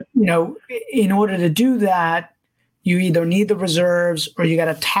 So, in order to do that, you either need the reserves or you got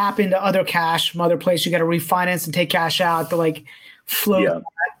to tap into other cash from other places. You got to refinance and take cash out to float that,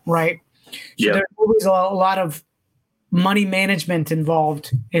 right? So there's always a lot of money management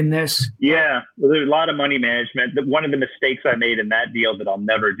involved in this. Yeah, well, there's a lot of money management. One of the mistakes I made in that deal that I'll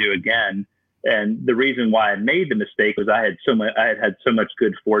never do again, and the reason why I made the mistake was I had so much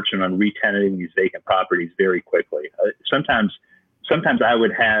good fortune on re-tenanting these vacant properties very quickly. Sometimes I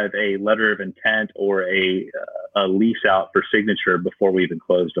would have a letter of intent or a lease out for signature before we even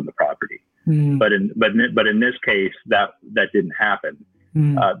closed on the property. Mm. But in this case, that didn't happen.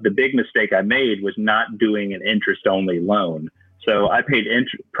 Mm. The big mistake I made was not doing an interest-only loan. So I paid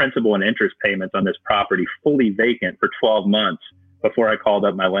principal and interest payments on this property fully vacant for 12 months before I called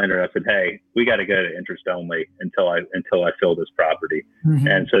up my lender. I said, "Hey, we got to go to interest-only until I fill this property." Mm-hmm.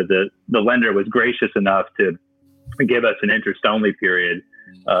 And so the lender was gracious enough to give us an interest-only period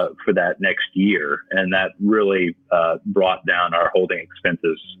for that next year, and that really brought down our holding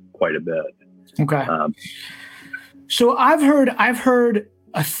expenses quite a bit. Okay. So I've heard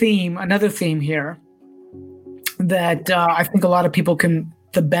another theme here that I think a lot of people can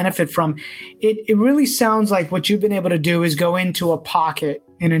benefit from. It really sounds like what you've been able to do is go into a pocket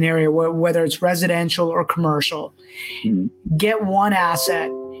in an area whether it's residential or commercial, mm-hmm. get one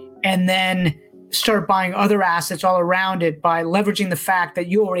asset, and then start buying other assets all around it by leveraging the fact that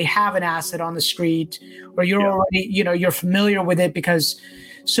you already have an asset on the street, or you're already, you're familiar with it because.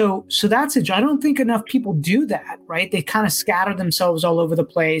 So that's it. I don't think enough people do that, right? They kind of scatter themselves all over the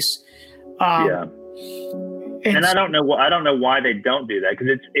place. And I don't know why they don't do that,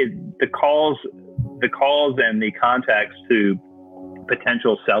 because the calls and the contacts to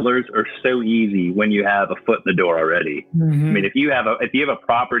potential sellers are so easy when you have a foot in the door already. Mm-hmm. I mean, if you have a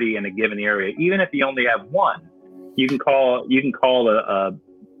property in a given area, even if you only have one, you can call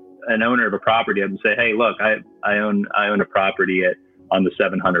an owner of a property and say, hey, look, I own a property on the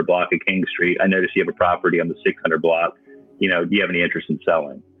 700 block of King Street. I noticed you have a property on the 600 block. Do you have any interest in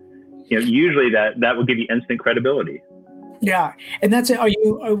selling? Usually that will give you instant credibility. Yeah. And that's it.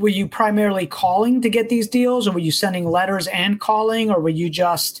 Were you primarily calling to get these deals, or were you sending letters and calling, or were you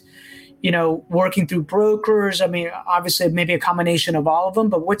just, working through brokers? I mean, obviously maybe a combination of all of them,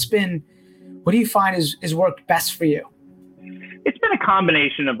 but what do you find is worked best for you? It's been a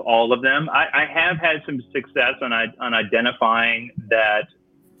combination of all of them. I have had some success on identifying that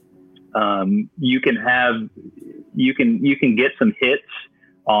you can get some hits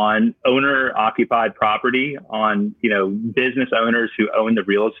on owner occupied property, on business owners who own the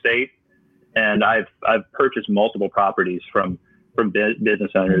real estate. And I've purchased multiple properties from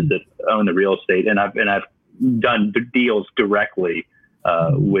business owners that own the real estate, and I've done deals directly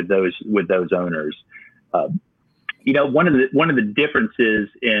with those owners. One of the differences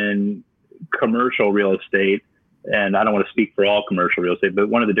in commercial real estate, and I don't want to speak for all commercial real estate, but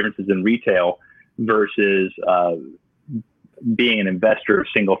one of the differences in retail versus being an investor of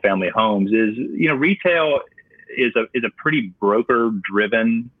single family homes is, retail is a pretty broker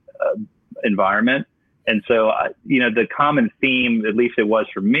driven environment. And so, the common theme, at least it was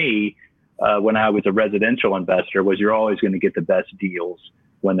for me, when I was a residential investor, was you're always going to get the best deals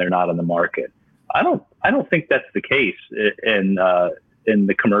when they're not on the market. I don't think that's the case in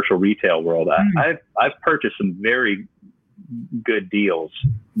the commercial retail world. I've purchased some very good deals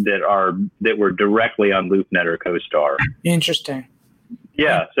that were directly on LoopNet or CoStar. Interesting.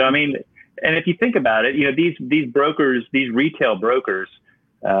 Yeah. So, I mean, and if you think about it, these brokers, these retail brokers,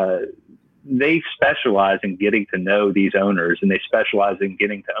 they specialize in getting to know these owners, and they specialize in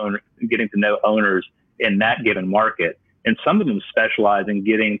getting to know owners in that given market. And some of them specialize in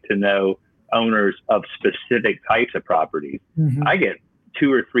getting to know owners of specific types of properties. Mm-hmm. I get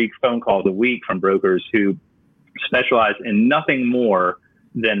 2 or 3 phone calls a week from brokers who specialize in nothing more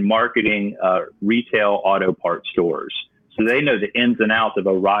than marketing retail auto parts stores. So they know the ins and outs of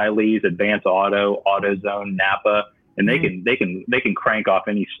O'Reilly's, Advance Auto, AutoZone, Napa, and they can crank off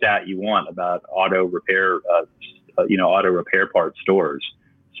any stat you want about auto repair parts stores.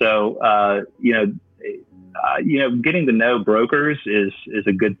 So getting to know brokers is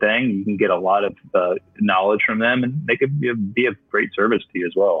a good thing. You can get a lot of knowledge from them, and they could be of great service to you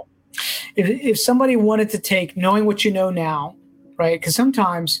as well. If somebody wanted to take, knowing what you know now, right? Because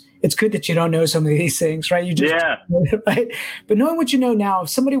sometimes it's good that you don't know some of these things, right? Right? But knowing what you know now, if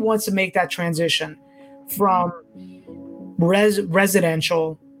somebody wants to make that transition from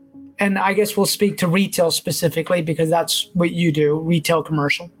residential, and I guess we'll speak to retail specifically because that's what you do, retail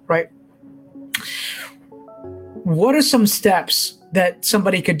commercial, right? What are some steps that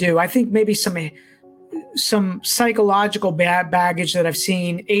somebody could do? I think maybe some psychological baggage that I've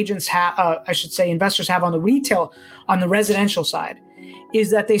seen agents have, investors have on the residential side, is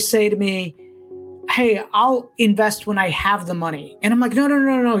that they say to me, hey, I'll invest when I have the money. And I'm like,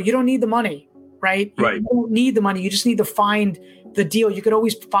 no, you don't need the money, right? Right. You don't need the money. You just need to find the deal. You could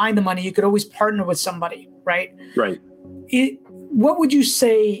always find the money. You could always partner with somebody, right? Right. What would you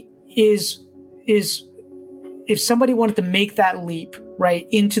say is if somebody wanted to make that leap, right,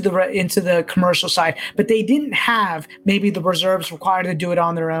 into the commercial side, but they didn't have maybe the reserves required to do it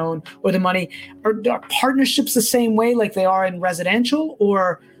on their own, or the money, are partnerships the same way like they are in residential?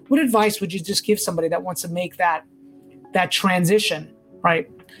 Or what advice would you just give somebody that wants to make that transition, right,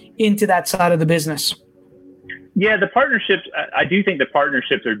 into that side of the business? Yeah, the partnerships. I do think the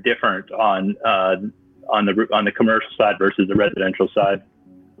partnerships are different on the commercial side versus the residential side.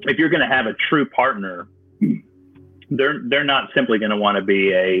 If you're going to have a true partner, they're not simply going to want to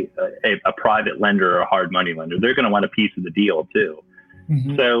be a private lender or a hard money lender. They're going to want a piece of the deal too.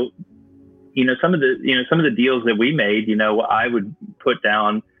 Mm-hmm. So, some of the deals that we made, I would put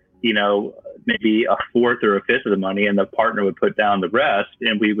down, maybe a fourth or a fifth of the money, and the partner would put down the rest,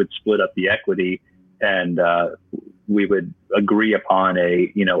 and we would split up the equity, and we would agree upon a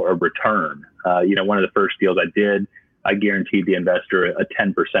return. One of the first deals I did, I guaranteed the investor a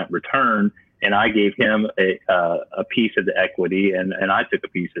 10% return, and I gave him a piece of the equity, and I took a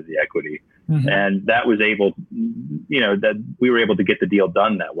piece of the equity. Mm-hmm. And that was that we were able to get the deal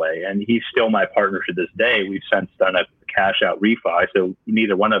done that way. And he's still my partner to this day. We've since done a cash out refi, so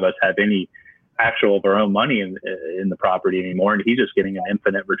neither one of us have any actual of our own money in the property anymore, and he's just getting an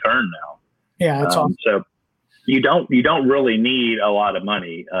infinite return now. Yeah, that's awesome. So you don't really need a lot of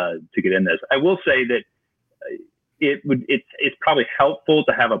money to get in this. I will say that it's probably helpful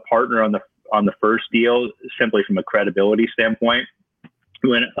to have a partner on the first deal, simply from a credibility standpoint.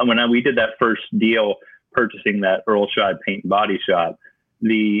 When we did that first deal, purchasing that Earl Scheib paint and body shop,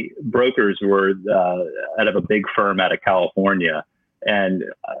 the brokers were out of a big firm out of California, and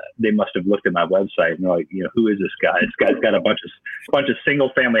they must have looked at my website and they're like, who is this guy? This guy's got a bunch of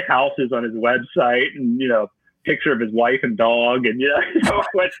single family houses on his website, and picture of his wife and dog, and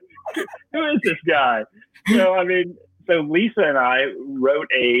who is this guy? So Lisa and I wrote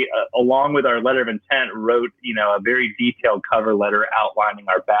along with our letter of intent, a very detailed cover letter outlining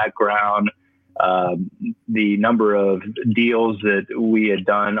our background, the number of deals that we had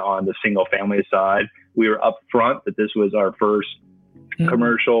done on the single family side. We were upfront that this was our first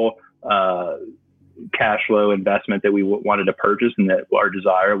commercial cash flow investment that we wanted to purchase, and that our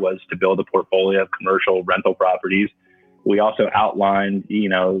desire was to build a portfolio of commercial rental properties. We also outlined,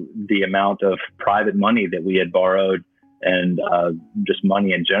 the amount of private money that we had borrowed, and just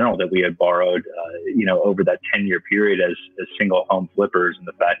money in general that we had borrowed, over that 10-year period as single home flippers, and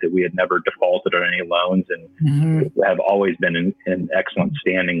the fact that we had never defaulted on any loans and have always been in excellent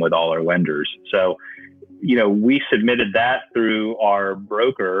standing with all our lenders. So, we submitted that through our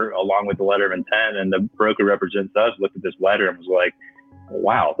broker along with the letter of intent, and the broker represents us looked at this letter and was like,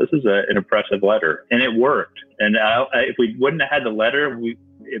 wow, this is an impressive letter. And it worked. And if we wouldn't have had the letter,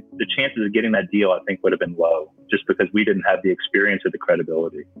 the chances of getting that deal, I think, would have been low, just because we didn't have the experience or the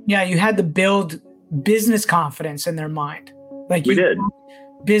credibility. Yeah, you had to build business confidence in their mind. Like we did.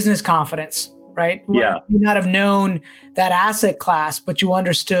 Business confidence, right? Yeah. You not have known that asset class, but you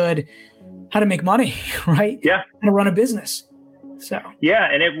understood how to make money, right? Yeah. How to run a business. So. Yeah,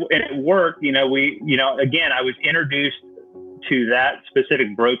 and it worked. Again, I was introduced to that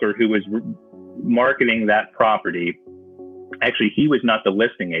specific broker who was marketing that property. Actually, he was not the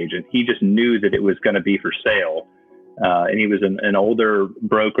listing agent. He just knew that it was going to be for sale. And he was an older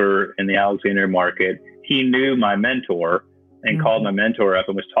broker in the Alexandria market. He knew my mentor and called my mentor up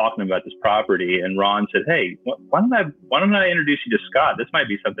and was talking about this property. And Ron said, hey, why don't I introduce you to Scott? This might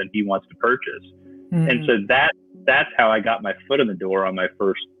be something he wants to purchase. And so that's how I got my foot in the door on my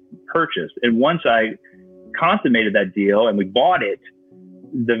first purchase. And once I consummated that deal and we bought it,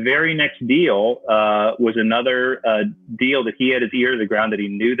 the very next deal was another deal that he had his ear to the ground, that he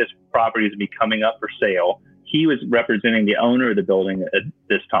knew this property was be coming up for sale. He was representing the owner of the building at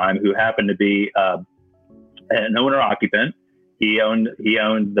this time, who happened to be an owner occupant. He owned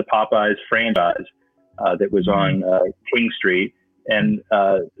the Popeyes franchise that was on King Street. And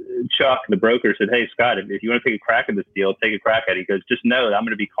Chuck, the broker, said, hey, Scott, if you want to take a crack at this deal, take a crack at it. He goes, just know that I'm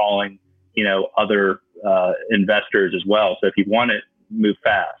going to be calling, other investors as well. So if you want it, move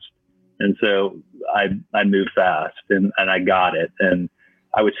fast. And so I moved fast and I got it. And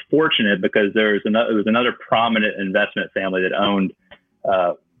I was fortunate because there was another prominent investment family that owned,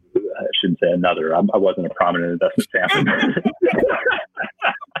 I shouldn't say another, I wasn't a prominent investment family.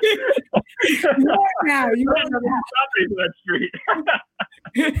 You are now. Properties on that street.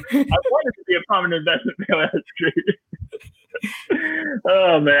 I wanted to be a prominent investment family on that street.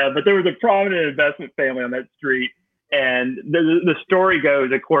 Oh man, but there was a prominent investment family on that street. And the story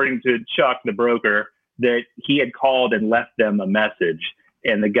goes, according to Chuck, the broker, that he had called and left them a message,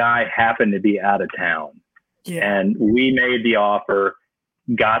 and the guy happened to be out of town. Yeah. And we made the offer,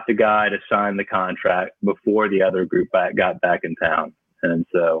 got the guy to sign the contract before the other group got back in town. And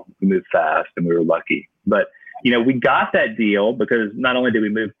so we moved fast and we were lucky. But, we got that deal because not only did we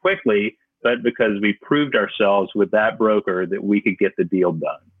move quickly, but because we proved ourselves with that broker that we could get the deal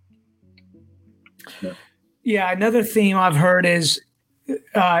done. Yeah, another theme I've heard is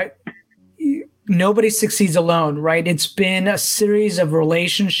nobody succeeds alone, right? It's been a series of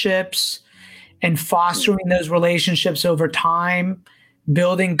relationships and fostering those relationships over time,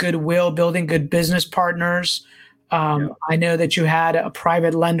 building goodwill, building good business partners. I know that you had a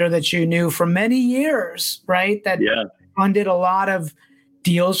private lender that you knew for many years, right? That funded a lot of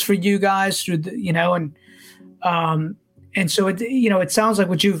deals for you guys through and so it sounds like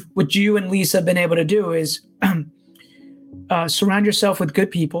what you and Lisa have been able to do is surround yourself with good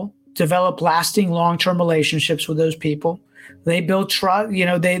people, develop lasting long-term relationships with those people. They build trust,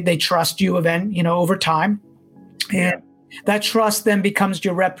 they trust you over time. And that trust then becomes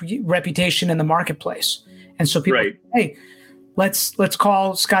your reputation in the marketplace. And so people say, hey, let's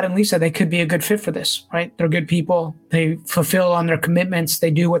call Scott and Lisa. They could be a good fit for this, right? They're good people. They fulfill on their commitments.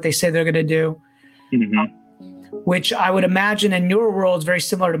 They do what they say they're going to do. Which I would imagine in your world is very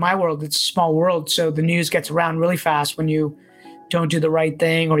similar to my world. It's a small world, so the news gets around really fast when you don't do the right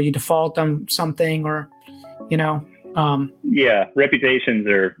thing, or you default on something, or, you know. Yeah, reputations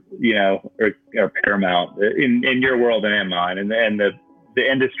are, are paramount in your world and in mine. And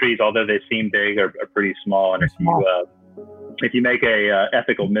the industries, although they seem big, are pretty small. And if you make a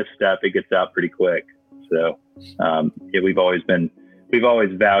ethical misstep, it gets out pretty quick. So we've always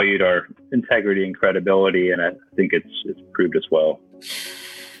valued our integrity and credibility, and I think it's proved as well.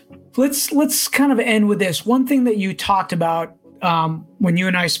 Let's kind of end with this. One thing that you talked about when you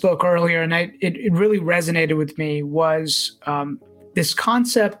and I spoke earlier, and it really resonated with me, was this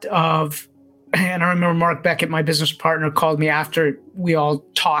concept of, and I remember Mark Beckett, my business partner, called me after we all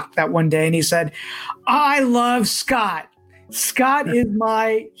talked that one day, and he said, "I love Scott. Scott is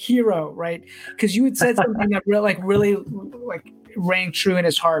my hero," right? Because you had said something that really rang true in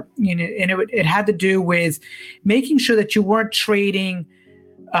his heart, and it had to do with making sure that you weren't trading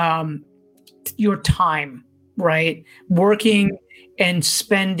your time, right? Working and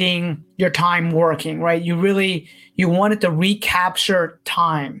spending your time working, right? You wanted to recapture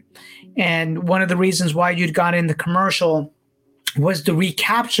time. And one of the reasons why you'd got into commercial was to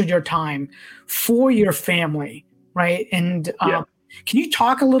recapture your time for your family, right? And can you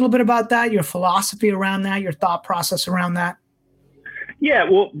talk a little bit about that, your philosophy around that, your thought process around that? Yeah,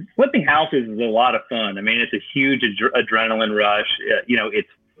 well, flipping houses is a lot of fun. I mean, it's a huge adrenaline rush. It's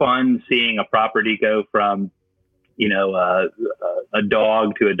fun seeing a property go from, a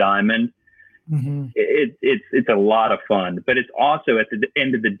dog to a diamond. Mm-hmm. It's a lot of fun, but it's also, at the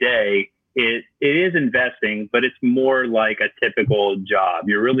end of the day, it is investing, but it's more like a typical job.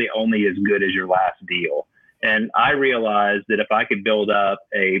 You're really only as good as your last deal. And I realized that if I could build up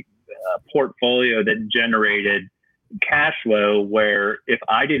a portfolio that generated cash flow, where if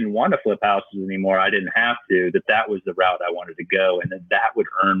I didn't want to flip houses anymore, I didn't have to, that was the route I wanted to go, and that would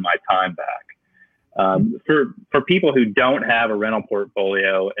earn my time back. For people who don't have a rental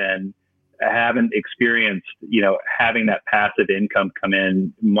portfolio and haven't experienced, having that passive income come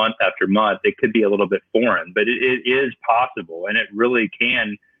in month after month, it could be a little bit foreign, but it is possible, and it really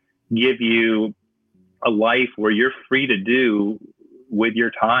can give you a life where you're free to do with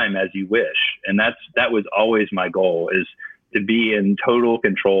your time as you wish. And that was always my goal, is to be in total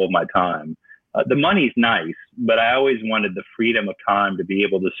control of my time. The money's nice, but I always wanted the freedom of time to be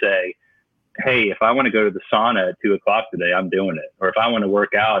able to say, hey, if I want to go to the sauna at 2:00 today, I'm doing it. Or if I want to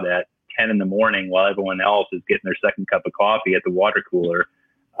work out at 10 in the morning while everyone else is getting their second cup of coffee at the water cooler,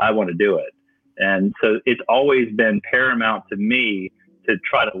 I want to do it. And so it's always been paramount to me to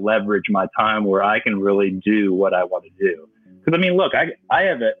try to leverage my time where I can really do what I want to do. Because, I mean, look, I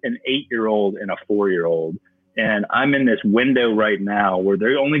have an 8-year-old and a 4-year-old, and I'm in this window right now where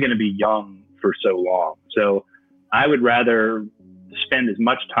they're only going to be young for so long. So I would rather spend as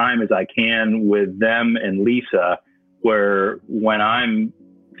much time as I can with them and Lisa, where when I'm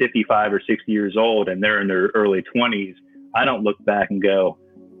 55 or 60 years old and they're in their early 20s, I don't look back and go,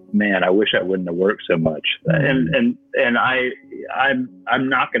 man, I wish I wouldn't have worked so much. And I'm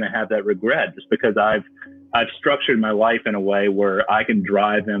not going to have that regret, just because I've structured my life in a way where I can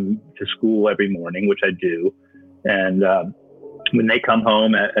drive them to school every morning, which I do. And when they come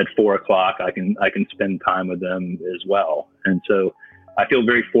home at 4:00, I can spend time with them as well. And so I feel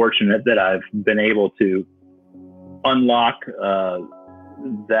very fortunate that I've been able to unlock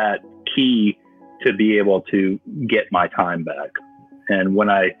that key to be able to get my time back. And when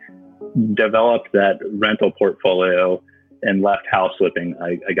I developed that rental portfolio and left house flipping,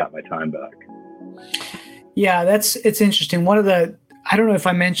 I got my time back. Yeah, it's interesting. I don't know if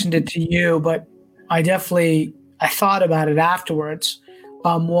I mentioned it to you, but I thought about it afterwards,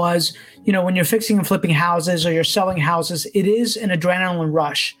 was, when you're fixing and flipping houses or you're selling houses, it is an adrenaline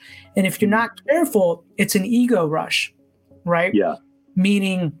rush. And if you're not careful, it's an ego rush, right? Yeah.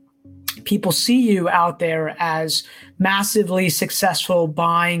 Meaning people see you out there as massively successful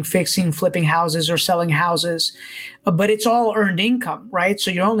buying, fixing, flipping houses or selling houses, but it's all earned income, right?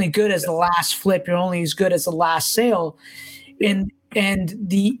 So you're only good as the last flip. You're only as good as the last sale. And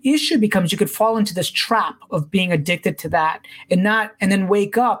the issue becomes you could fall into this trap of being addicted to that and then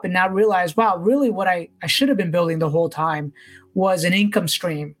wake up and not realize, wow, really what I should have been building the whole time was an income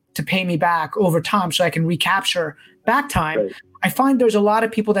stream to pay me back over time so I can recapture back time. Right. I find there's a lot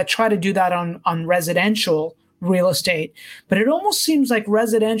of people that try to do that on residential real estate, but it almost seems like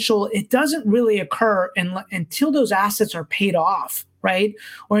residential, it doesn't really occur until those assets are paid off, right?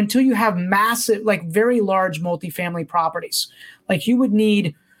 Or until you have massive, like very large multifamily properties. Like you would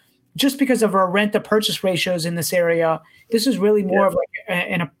need, just because of our rent to purchase ratios in this area, this is really more of like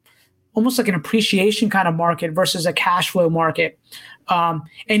almost like an appreciation kind of market versus a cash flow market. And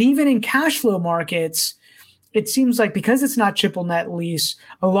even in cash flow markets, it seems like because it's not triple net lease,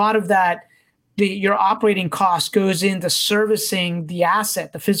 a lot of that, your operating cost goes into servicing the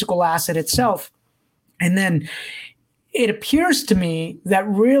asset, the physical asset itself. And then it appears to me that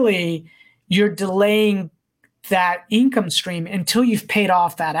really you're delaying that income stream until you've paid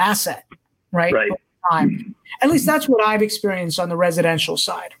off that asset, right? Right. Time. At least that's what I've experienced on the residential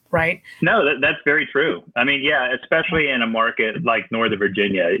side, right? No, that's very true. I mean, yeah, especially in a market like Northern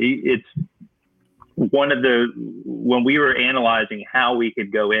Virginia, it's when we were analyzing how we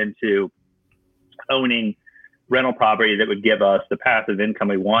could go into owning rental property that would give us the passive income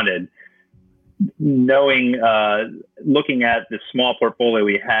we wanted, looking at the small portfolio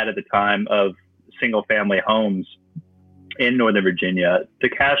we had at the time of single family homes in Northern Virginia, the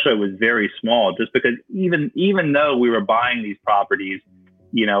cash flow was very small, just because even though we were buying these properties,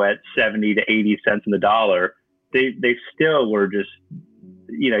 at 70 to 80 cents on the dollar, they still were just,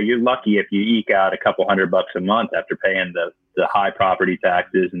 you're lucky if you eke out a couple $100 a month after paying the high property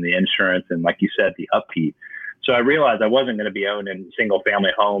taxes and the insurance and, like you said, the upkeep. So I realized I wasn't going to be owning single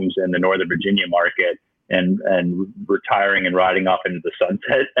family homes in the Northern Virginia market and retiring and riding off into the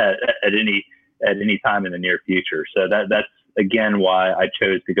sunset at any time in the near future. So that's again why I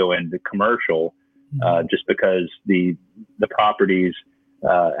chose to go into commercial, just because the properties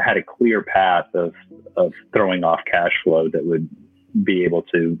had a clear path of throwing off cash flow that would be able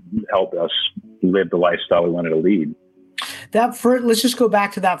to help us live the lifestyle we wanted to lead. Let's just go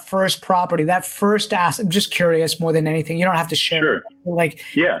back to that first property, that first asset. I'm just curious more than anything. You don't have to share. Sure.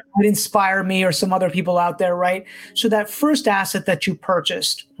 It inspire me or some other people out there, right? So that first asset that you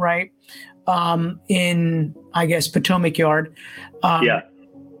purchased, right, in, I guess, Potomac Yard.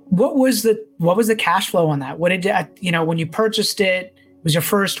 What was the cash flow on that? What did when you purchased it? It was your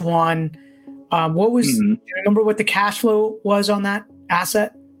first one. Do you remember what the cash flow was on that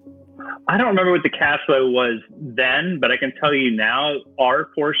asset? I don't remember what the cash flow was then, but I can tell you now our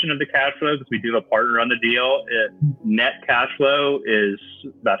portion of the cash flow, because we do have a partner on the deal, net cash flow is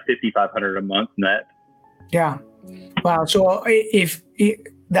about $5,500 a month net. Yeah. Wow. So if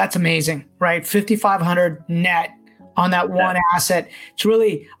that's amazing, right? $5,500 net on that one asset. It's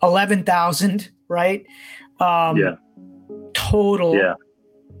really 11,000, right? Total. Yeah.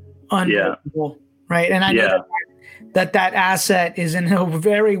 Unbelievable. Right. And I know that asset is in a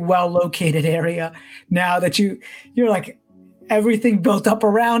very well located area now that you're like everything built up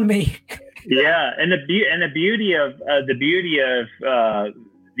around me. Yeah. And the beauty of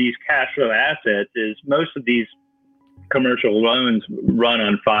these cash flow assets is most of these commercial loans run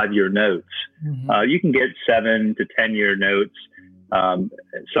on 5-year notes. You can get 7 to 10-year notes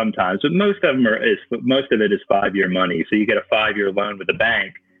sometimes, but most of it is 5-year money. So you get a 5-year loan with the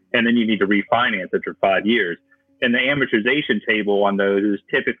bank, and then you need to refinance after 5 years. And the amortization table on those is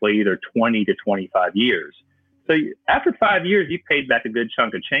typically either 20 to 25 years. So after 5 years, you've paid back a good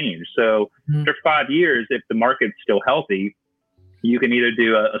chunk of change. So after 5 years, if the market's still healthy, you can either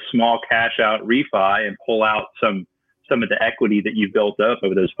do a small cash out refi and pull out some of the equity that you've built up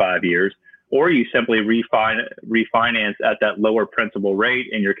over those 5 years, or you simply refinance at that lower principal rate,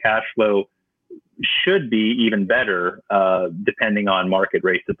 and your cash flow should be even better depending on market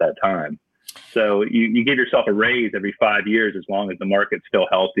rates at that time. So you give yourself a raise every 5 years as long as the market's still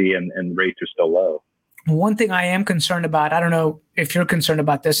healthy and rates are still low. One thing I am concerned about, I don't know if you're concerned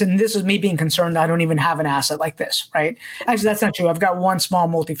about this, and this is me being concerned, I don't even have an asset like this, right? Actually, that's not true. I've got one small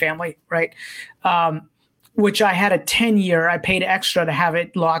multifamily, right? Which I had a 10-year, I paid extra to have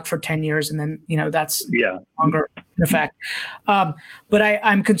it locked for 10 years. And then, that's longer in effect. But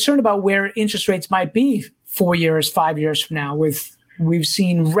I'm concerned about where interest rates might be 4 years, 5 years from now. We've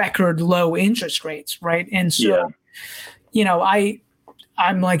seen record low interest rates, right? And so,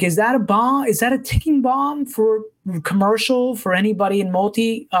 I'm like, is that a bomb? Is that a ticking bomb for commercial, for anybody in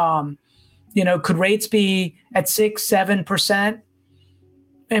multi? Could rates be at 6-7%?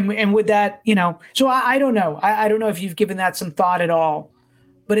 And with that, so I don't know. I don't know if you've given that some thought at all,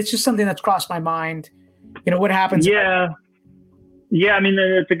 but it's just something that's crossed my mind. What happens? Yeah. I mean,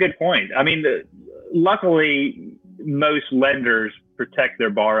 that's a good point. I mean, luckily, most lenders protect their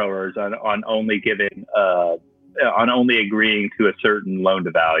borrowers on only agreeing to a certain loan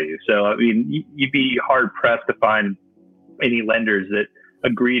to value. So, I mean, you'd be hard pressed to find any lenders that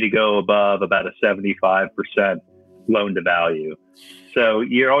agree to go above about a 75% loan to value. So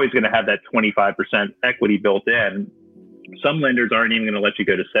you're always going to have that 25% equity built in. Some lenders aren't even going to let you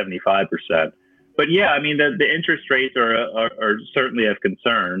go to 75%. But yeah, I mean, the interest rates are certainly of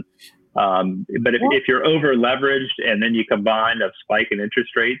concern. But if you're over leveraged and then you combine a spike in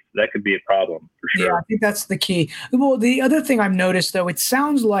interest rates, that could be a problem for sure. Yeah, I think that's the key. Well, the other thing I've noticed, though, it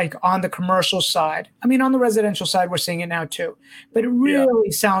sounds like on the commercial side, I mean, on the residential side, we're seeing it now too, but it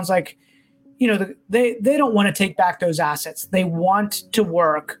really sounds like, they don't want to take back those assets. They want to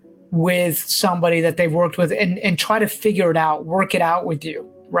work with somebody that they've worked with and try to figure it out, work it out with you,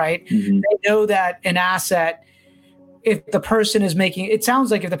 right? Mm-hmm. They know that an asset, if the person is making, it sounds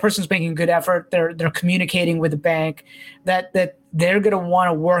like if the person's making good effort, they're communicating with the bank, that they're going to want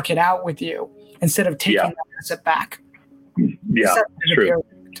to work it out with you instead of taking that asset back. Yeah, that's true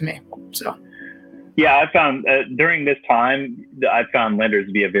to me. So, yeah, I found during this time, I found lenders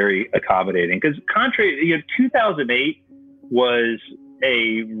to be a very accommodating, because contrary, 2008 was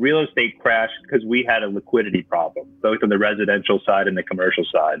a real estate crash because we had a liquidity problem, both on the residential side and the commercial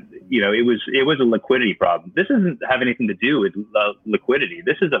side. It was a liquidity problem. This doesn't have anything to do with liquidity.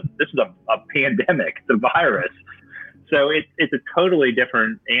 This is a pandemic, the virus. So it's a totally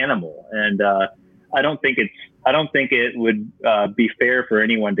different animal, and I don't think it would be fair for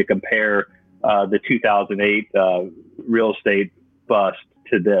anyone to compare the 2008 real estate bust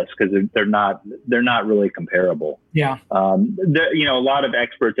to this, because they're not really comparable. Yeah. A lot of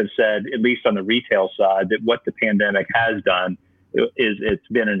experts have said, at least on the retail side, that what the pandemic has done is it's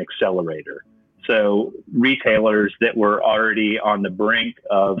been an accelerator. So retailers that were already on the brink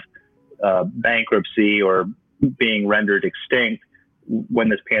of bankruptcy or being rendered extinct, when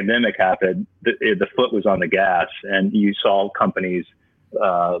this pandemic happened, the foot was on the gas, and you saw companies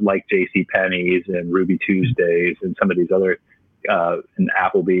like JCPenney's and Ruby Tuesdays and some of these other and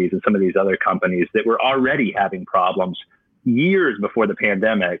Applebee's and some of these other companies that were already having problems years before the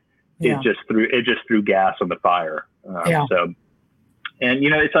pandemic. It just threw gas on the fire. So, and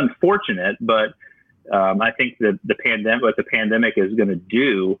it's unfortunate, but I think that what the pandemic is going to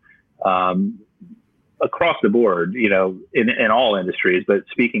do across the board, in all industries, but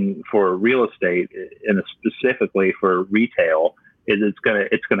speaking for real estate and specifically for retail, is it's going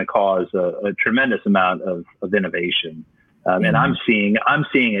to cause a tremendous amount of innovation. And I'm seeing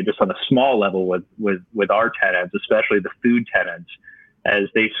it just on a small level with our tenants, especially the food tenants, as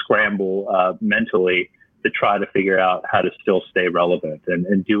they scramble mentally to try to figure out how to still stay relevant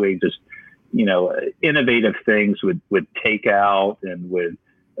and doing just, innovative things with takeout and with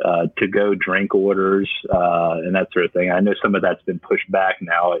to-go drink orders and that sort of thing. I know some of that's been pushed back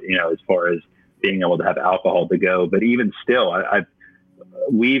now, as far as being able to have alcohol to go. But even still,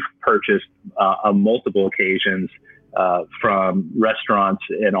 we've purchased on multiple occasions from restaurants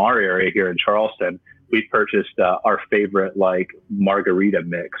in our area here in Charleston. We've purchased our favorite margarita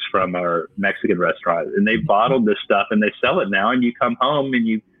mix from our Mexican restaurant, and they bottled this stuff and they sell it now. And you come home and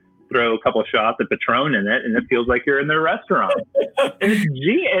you throw a couple of shots of Patron in it, and it feels like you're in their restaurant. It's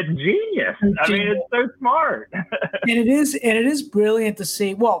genius. I mean, it's so smart. and it is brilliant to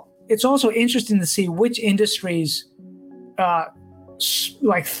see. Well, it's also interesting to see which industries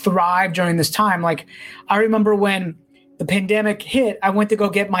thrive during this time. Like, I remember when the pandemic hit, I went to go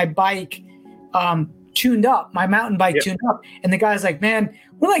get my bike tuned up, my mountain bike tuned up. And the guy's like, man,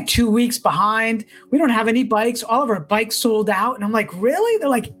 we're 2 weeks behind. We don't have any bikes. All of our bikes sold out. And I'm like, really? They're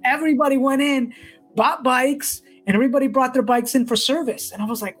like, everybody went in, bought bikes, and everybody brought their bikes in for service. And I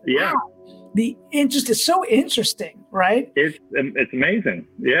was like, wow, the interest is so interesting, right? It's amazing.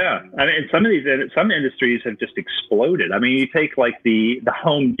 Yeah. I mean, some industries have just exploded. I mean, you take the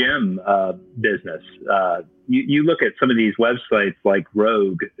home gym business. You look at some of these websites like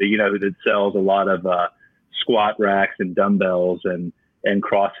Rogue, that sells a lot of squat racks and dumbbells and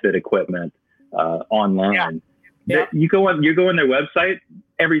CrossFit equipment online. Yeah. You go on their website,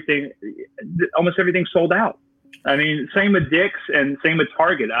 almost everything's sold out. I mean, same with Dick's and same with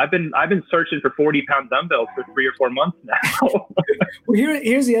Target. I've been searching for 40-pound dumbbells for 3 or 4 months now. Well,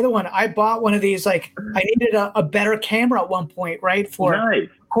 here's the other one. I bought one of these. I needed a better camera at one point, right, for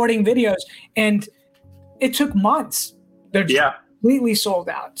recording videos, and it took months. They're just completely sold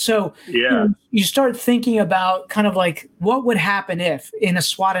out. So you start thinking about kind of what would happen if in a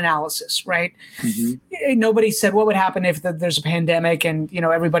SWOT analysis, right? Mm-hmm. Nobody said what would happen if there's a pandemic and,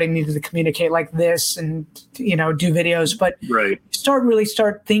 everybody needed to communicate like this and, do videos. But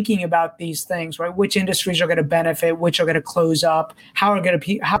start thinking about these things, right? Which industries are going to benefit, which are going to close up, how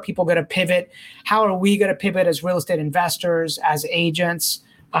people going to pivot, how are we going to pivot as real estate investors, as agents,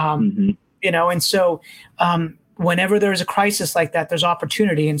 and so whenever there's a crisis like that, there's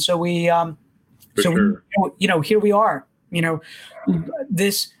opportunity. And so here we are,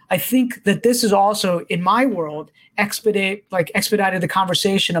 I think that this is also, in my world, expedited the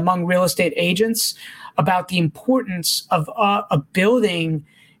conversation among real estate agents about the importance of building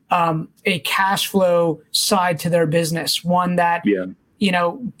a cash flow side to their business, one that,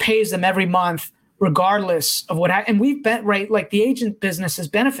 pays them every month, regardless of what. And we've been like the agent business has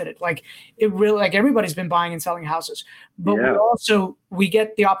benefited. Like it really, like everybody's been buying and selling houses, but we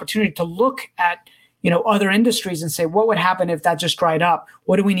get the opportunity to look at, other industries and say, what would happen if that just dried up?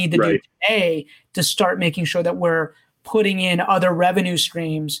 What do we need to do today to start making sure that we're putting in other revenue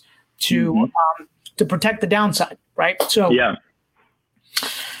streams to protect the downside, right? So,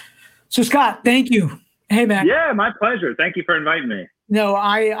 So Scott, thank you. Hey, man. Yeah, my pleasure. Thank you for inviting me. No,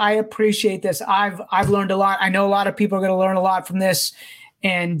 I appreciate this. I've learned a lot. I know a lot of people are going to learn a lot from this.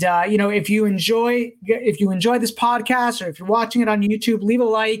 And if you enjoy this podcast, or if you're watching it on YouTube, leave a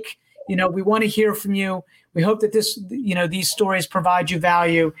like. We want to hear from you. We hope that these stories provide you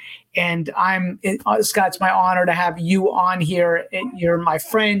value. And Scott, it's my honor to have you on here. You're my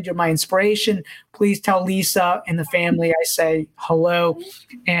friend. You're my inspiration. Please tell Lisa and the family I say hello.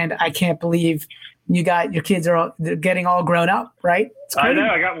 And I can't believe your kids they're getting all grown up, right? I know.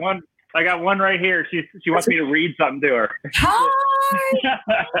 I got one right here. She wants me to read something to her. Hi.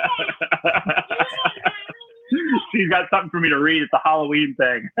 She's got something for me to read. It's a Halloween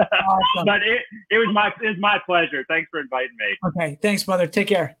thing. Awesome. But it was my pleasure. Thanks for inviting me. Okay. Thanks, brother. Take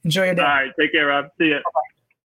care. Enjoy your day. All right. Take care, Rob. See ya. Bye-bye.